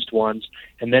the used ones.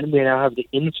 And then we now have the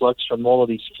influx from all of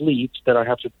these fleets that are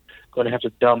going to have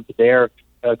to dump their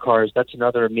cars. That's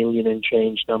another 1 million and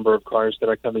change number of cars that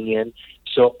are coming in.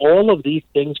 So all of these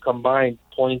things combined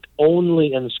point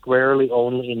only and squarely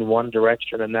only in one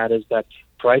direction, and that is that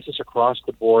prices across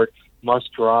the board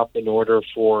must drop in order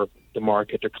for the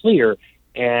market to clear.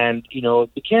 And, you know,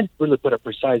 we can't really put a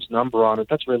precise number on it.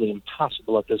 That's really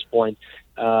impossible at this point.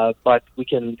 But we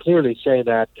can clearly say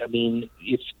that, I mean,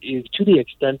 if to the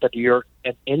extent that you're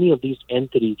at any of these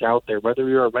entities out there, whether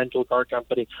you're a rental car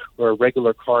company or a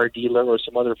regular car dealer or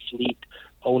some other fleet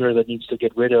owner that needs to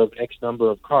get rid of X number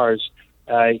of cars,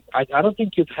 I don't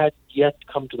think you've had yet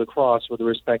come to the cross with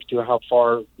respect to how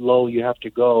far low you have to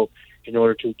go in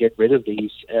order to get rid of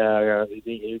these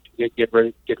get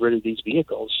rid of these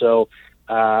vehicles. So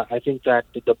I think that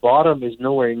the bottom is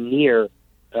nowhere near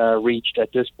reached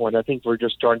at this point. I think we're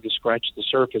just starting to scratch the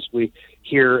surface. We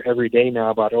hear every day now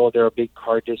about, there are big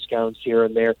car discounts here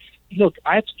and there. Look,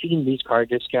 I've seen these car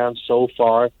discounts so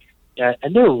far,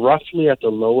 and they're roughly at the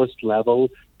lowest level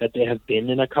that they have been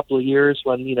in a couple of years.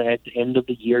 When, at the end of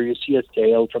the year, you see a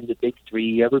sale from the big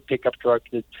three. Every pickup truck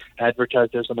is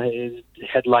advertised, there's some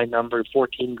headline number,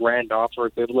 14 grand off or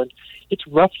equivalent. It's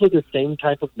roughly the same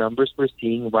type of numbers we're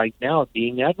seeing right now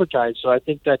being advertised. So I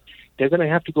think that they're going to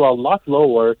have to go a lot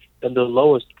lower than the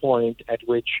lowest point at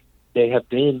which they have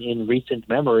been in recent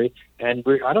memory, and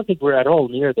I don't think we're at all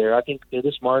near there. I think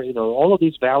this all of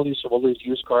these values of all these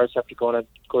used cars have to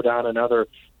go down another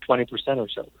 20% or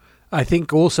so. I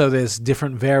think also there's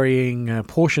different varying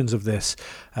portions of this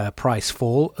price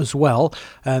fall as well,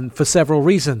 and for several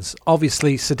reasons.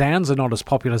 Obviously, sedans are not as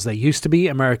popular as they used to be.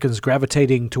 Americans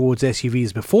gravitating towards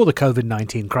SUVs before the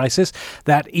COVID-19 crisis.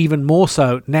 That even more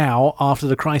so now, after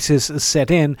the crisis has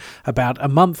set in about a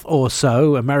month or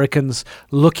so, Americans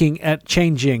looking at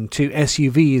changing to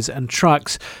SUVs and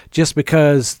trucks just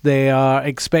because they are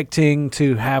expecting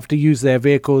to have to use their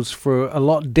vehicles for a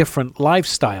lot different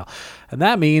lifestyle. And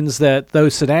that means that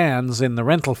those sedans in the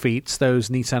rental fleets, those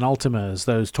Nissan Altimas,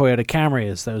 those Toyota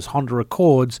Camrys, those Honda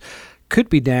Accords, could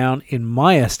be down, in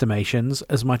my estimations,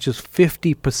 as much as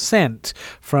 50%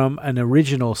 from an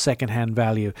original second-hand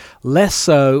value. Less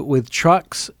so with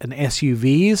trucks and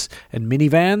SUVs and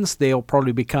minivans. They'll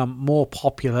probably become more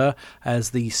popular as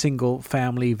the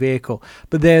single-family vehicle.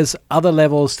 But there's other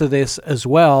levels to this as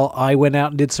well. I went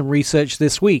out and did some research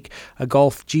this week. A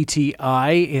Golf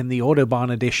GTI in the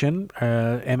Autobahn edition,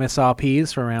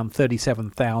 MSRPs for around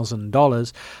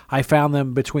 $37,000. I found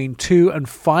them between $2,000 and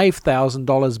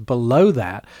 $5,000 below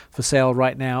that for sale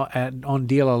right now on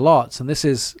dealer lots, and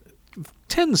this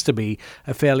tends to be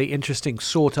a fairly interesting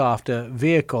sought-after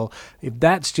vehicle. If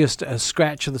that's just a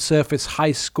scratch of the surface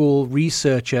high school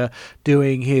researcher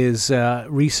doing his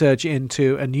research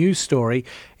into a news story,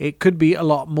 it could be a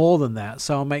lot more than that.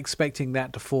 So I'm expecting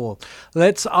that to fall.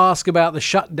 Let's ask about the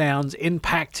shutdowns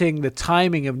impacting the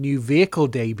timing of new vehicle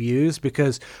debuts,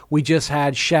 because we just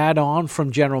had Shad on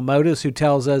from General Motors who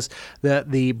tells us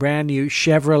that the brand new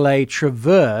Chevrolet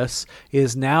Traverse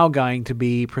is now going to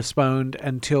be postponed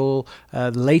until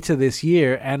later this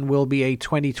year and will be a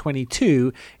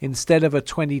 2022 instead of a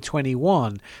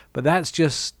 2021. But that's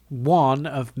just one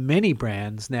of many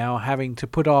brands now having to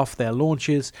put off their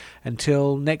launches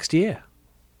until next year.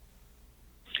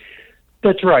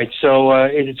 That's right. So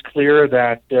it is clear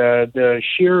that the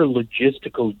sheer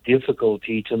logistical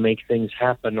difficulty to make things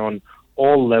happen on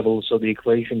all levels of the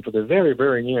equation for the very,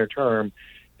 very near term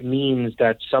means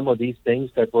that some of these things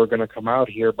that were going to come out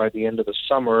here by the end of the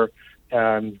summer,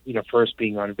 first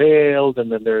being unveiled,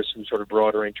 and then there's some sort of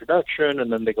broader introduction, and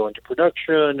then they go into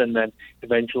production, and then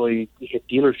eventually hit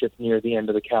dealership near the end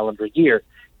of the calendar year.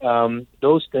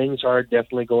 Those things are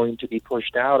definitely going to be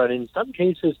pushed out, and in some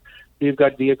cases, we've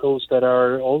got vehicles that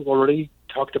are already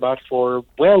talked about for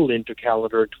well into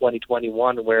calendar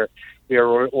 2021, where we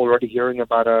are already hearing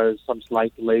about some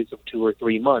slight delays of 2 or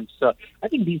 3 months. I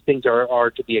think these things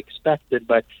are to be expected,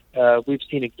 but we've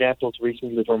seen examples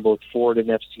recently from both Ford and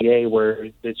FCA where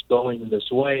it's going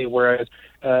this way, whereas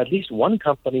at least one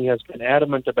company has been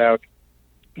adamant about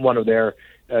one of their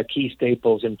key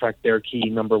staples, in fact, their key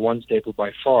number one staple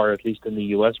by far, at least in the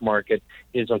U.S. market,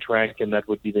 is on track, and that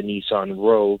would be the Nissan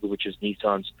Rogue, which is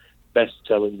Nissan's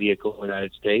best-selling vehicle in the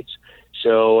United States.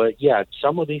 So,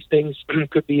 some of these things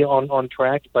could be on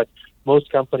track, but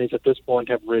most companies at this point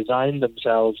have resigned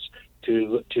themselves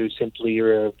to simply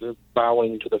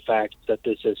bowing to the fact that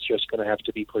this is just going to have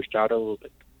to be pushed out a little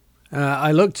bit.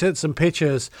 I looked at some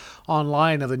pictures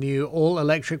online of the new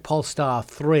all-electric Polestar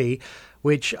 3,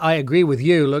 which I agree with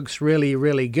you, looks really,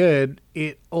 really good.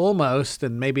 It almost,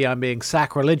 and maybe I'm being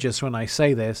sacrilegious when I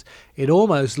say this, it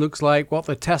almost looks like what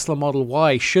the Tesla Model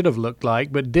Y should have looked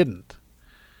like, but didn't.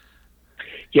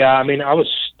 Yeah, I mean, I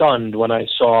was stunned when I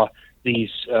saw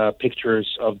these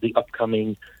pictures of the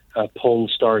upcoming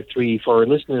Polestar 3. For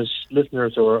listeners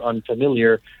who are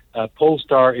unfamiliar,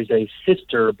 Polestar is a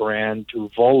sister brand to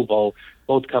Volvo.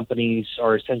 Both companies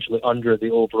are essentially under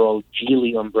the overall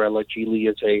Geely umbrella. Geely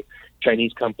is a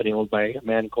Chinese company owned by a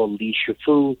man called Li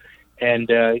Shufu, and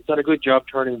he's done a good job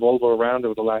turning Volvo around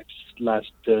over the last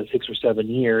 6 or 7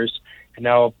 years. And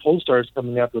now Polestar is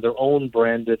coming out with their own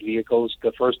branded vehicles.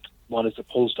 The first one is the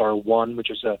Polestar 1, which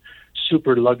is a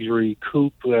super luxury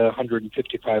coupe,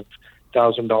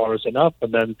 $155,000 and up.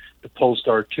 And then the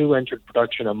Polestar 2 entered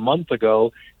production a month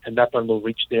ago, and that one will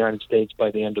reach the United States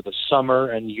by the end of the summer,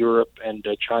 and Europe and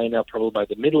China probably by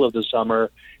the middle of the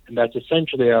summer. And that's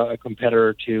essentially a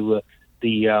competitor to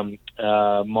the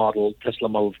Tesla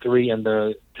Model 3 and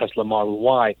the Tesla Model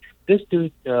Y. This new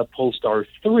Polestar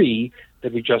 3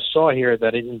 that we just saw here,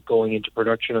 that isn't going into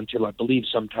production until, I believe,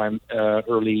 sometime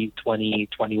early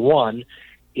 2021,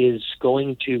 is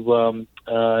going to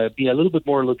be a little bit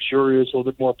more luxurious, a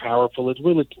little bit more powerful. It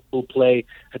really will play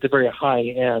at the very high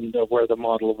end of where the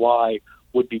Model Y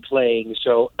would be playing.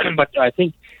 So, but I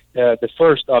think the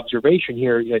first observation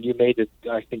here, and you made it,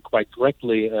 I think, quite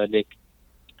correctly, Nick,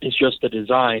 is just the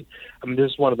design. I mean,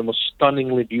 this is one of the most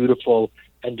stunningly beautiful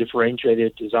and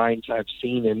differentiated designs I've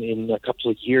seen in a couple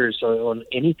of years on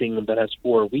anything that has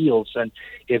four wheels. And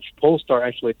if Polestar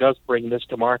actually does bring this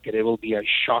to market, it will be a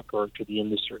shocker to the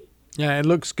industry. Yeah, it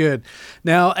looks good.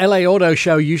 Now, LA Auto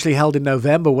Show usually held in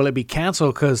November. Will it be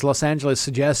canceled because Los Angeles is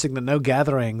suggesting that no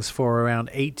gatherings for around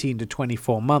 18 to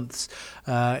 24 months?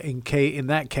 In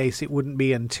that case, it wouldn't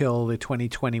be until the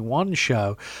 2021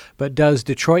 show. But does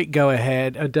Detroit go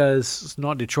ahead, or does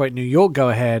not Detroit, New York go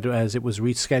ahead as it was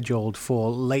rescheduled for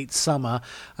late summer?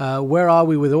 Where are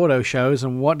we with auto shows,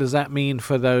 and what does that mean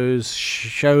for those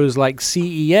shows like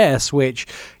CES, which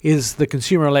is the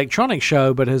Consumer Electronics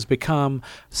Show but has become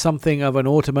something of an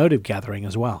automotive gathering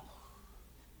as well?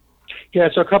 Yeah,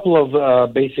 so a couple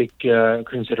of basic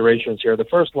considerations here. The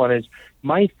first one is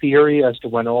my theory as to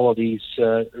when all of these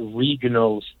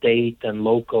regional, state, and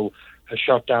local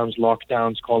shutdowns,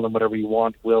 lockdowns, call them whatever you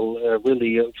want, will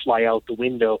really fly out the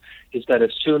window, is that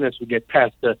as soon as we get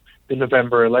past the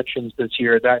November elections this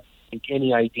year, that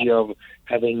any idea of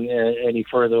having any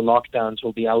further lockdowns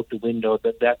will be out the window.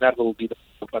 That will be the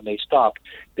point when they stop.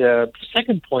 The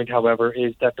second point, however,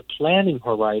 is that the planning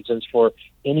horizons for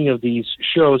any of these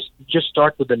shows, just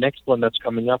start with the next one that's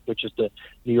coming up, which is the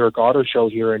New York Auto Show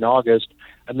here in August.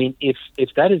 I mean, if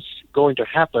that is going to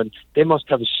happen, they must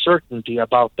have a certainty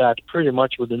about that pretty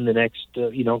much within the next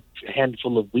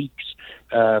handful of weeks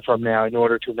from now, in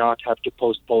order to not have to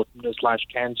postpone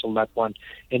 / cancel that one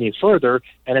any further.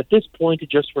 And at this point, it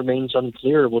just remains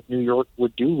unclear what New York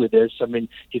would do with this. I mean,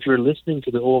 if you're listening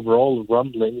to the overall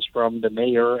rumblings from the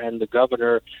mayor and the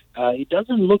governor, it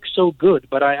doesn't look so good,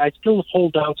 but I still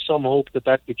hold out some hope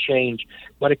that could change.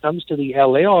 When it comes to the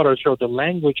LA Auto Show, the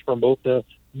language from both the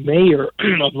mayor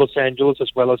of Los Angeles as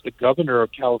well as the governor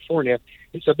of California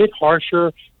is a bit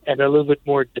harsher and a little bit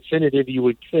more definitive, you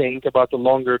would think, about the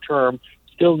longer term.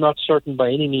 Still not certain by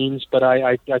any means, but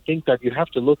I think that you have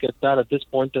to look at that at this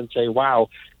point and say, wow,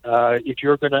 if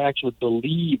you're going to actually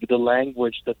believe the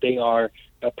language that they are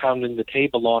pounding the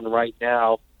table on right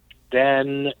now,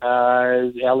 then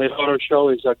LA Auto Show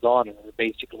is a goner,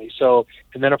 basically. So,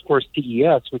 and then of course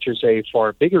CES, which is a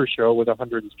far bigger show with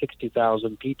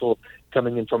 160,000 people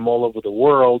coming in from all over the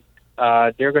world.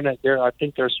 I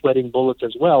think they're sweating bullets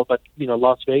as well. But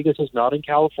Las Vegas is not in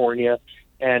California,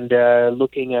 and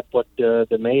looking at what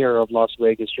the mayor of Las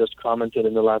Vegas just commented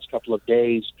in the last couple of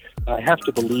days, I have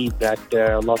to believe that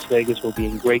Las Vegas will be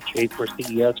in great shape for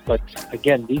CES. But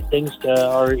again, these things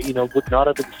would not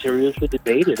have been seriously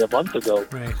debated a month ago.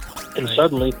 Right. And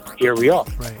suddenly, here we are.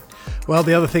 Right. Well,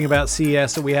 the other thing about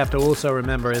CES that we have to also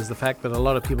remember is the fact that a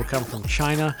lot of people come from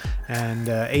China and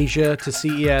Asia to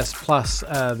CES, plus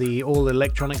all the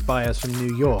electronic buyers from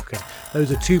New York. And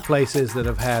those are two places that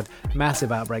have had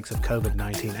massive outbreaks of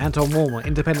COVID-19. Anton Walmer,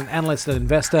 independent analyst and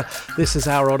investor. This is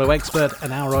Our Auto Expert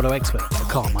and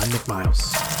OurAutoExpert.com. I'm Nick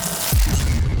Miles.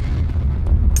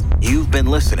 You've been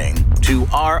listening to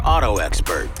Our Auto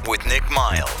Expert with Nick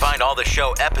Miles. Find all the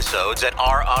show episodes at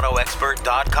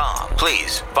OurAutoExpert.com.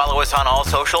 Please follow us on all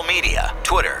social media,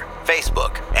 Twitter,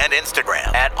 Facebook, and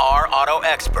Instagram at Our Auto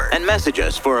Expert, and message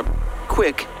us for a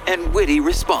quick and witty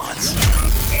response.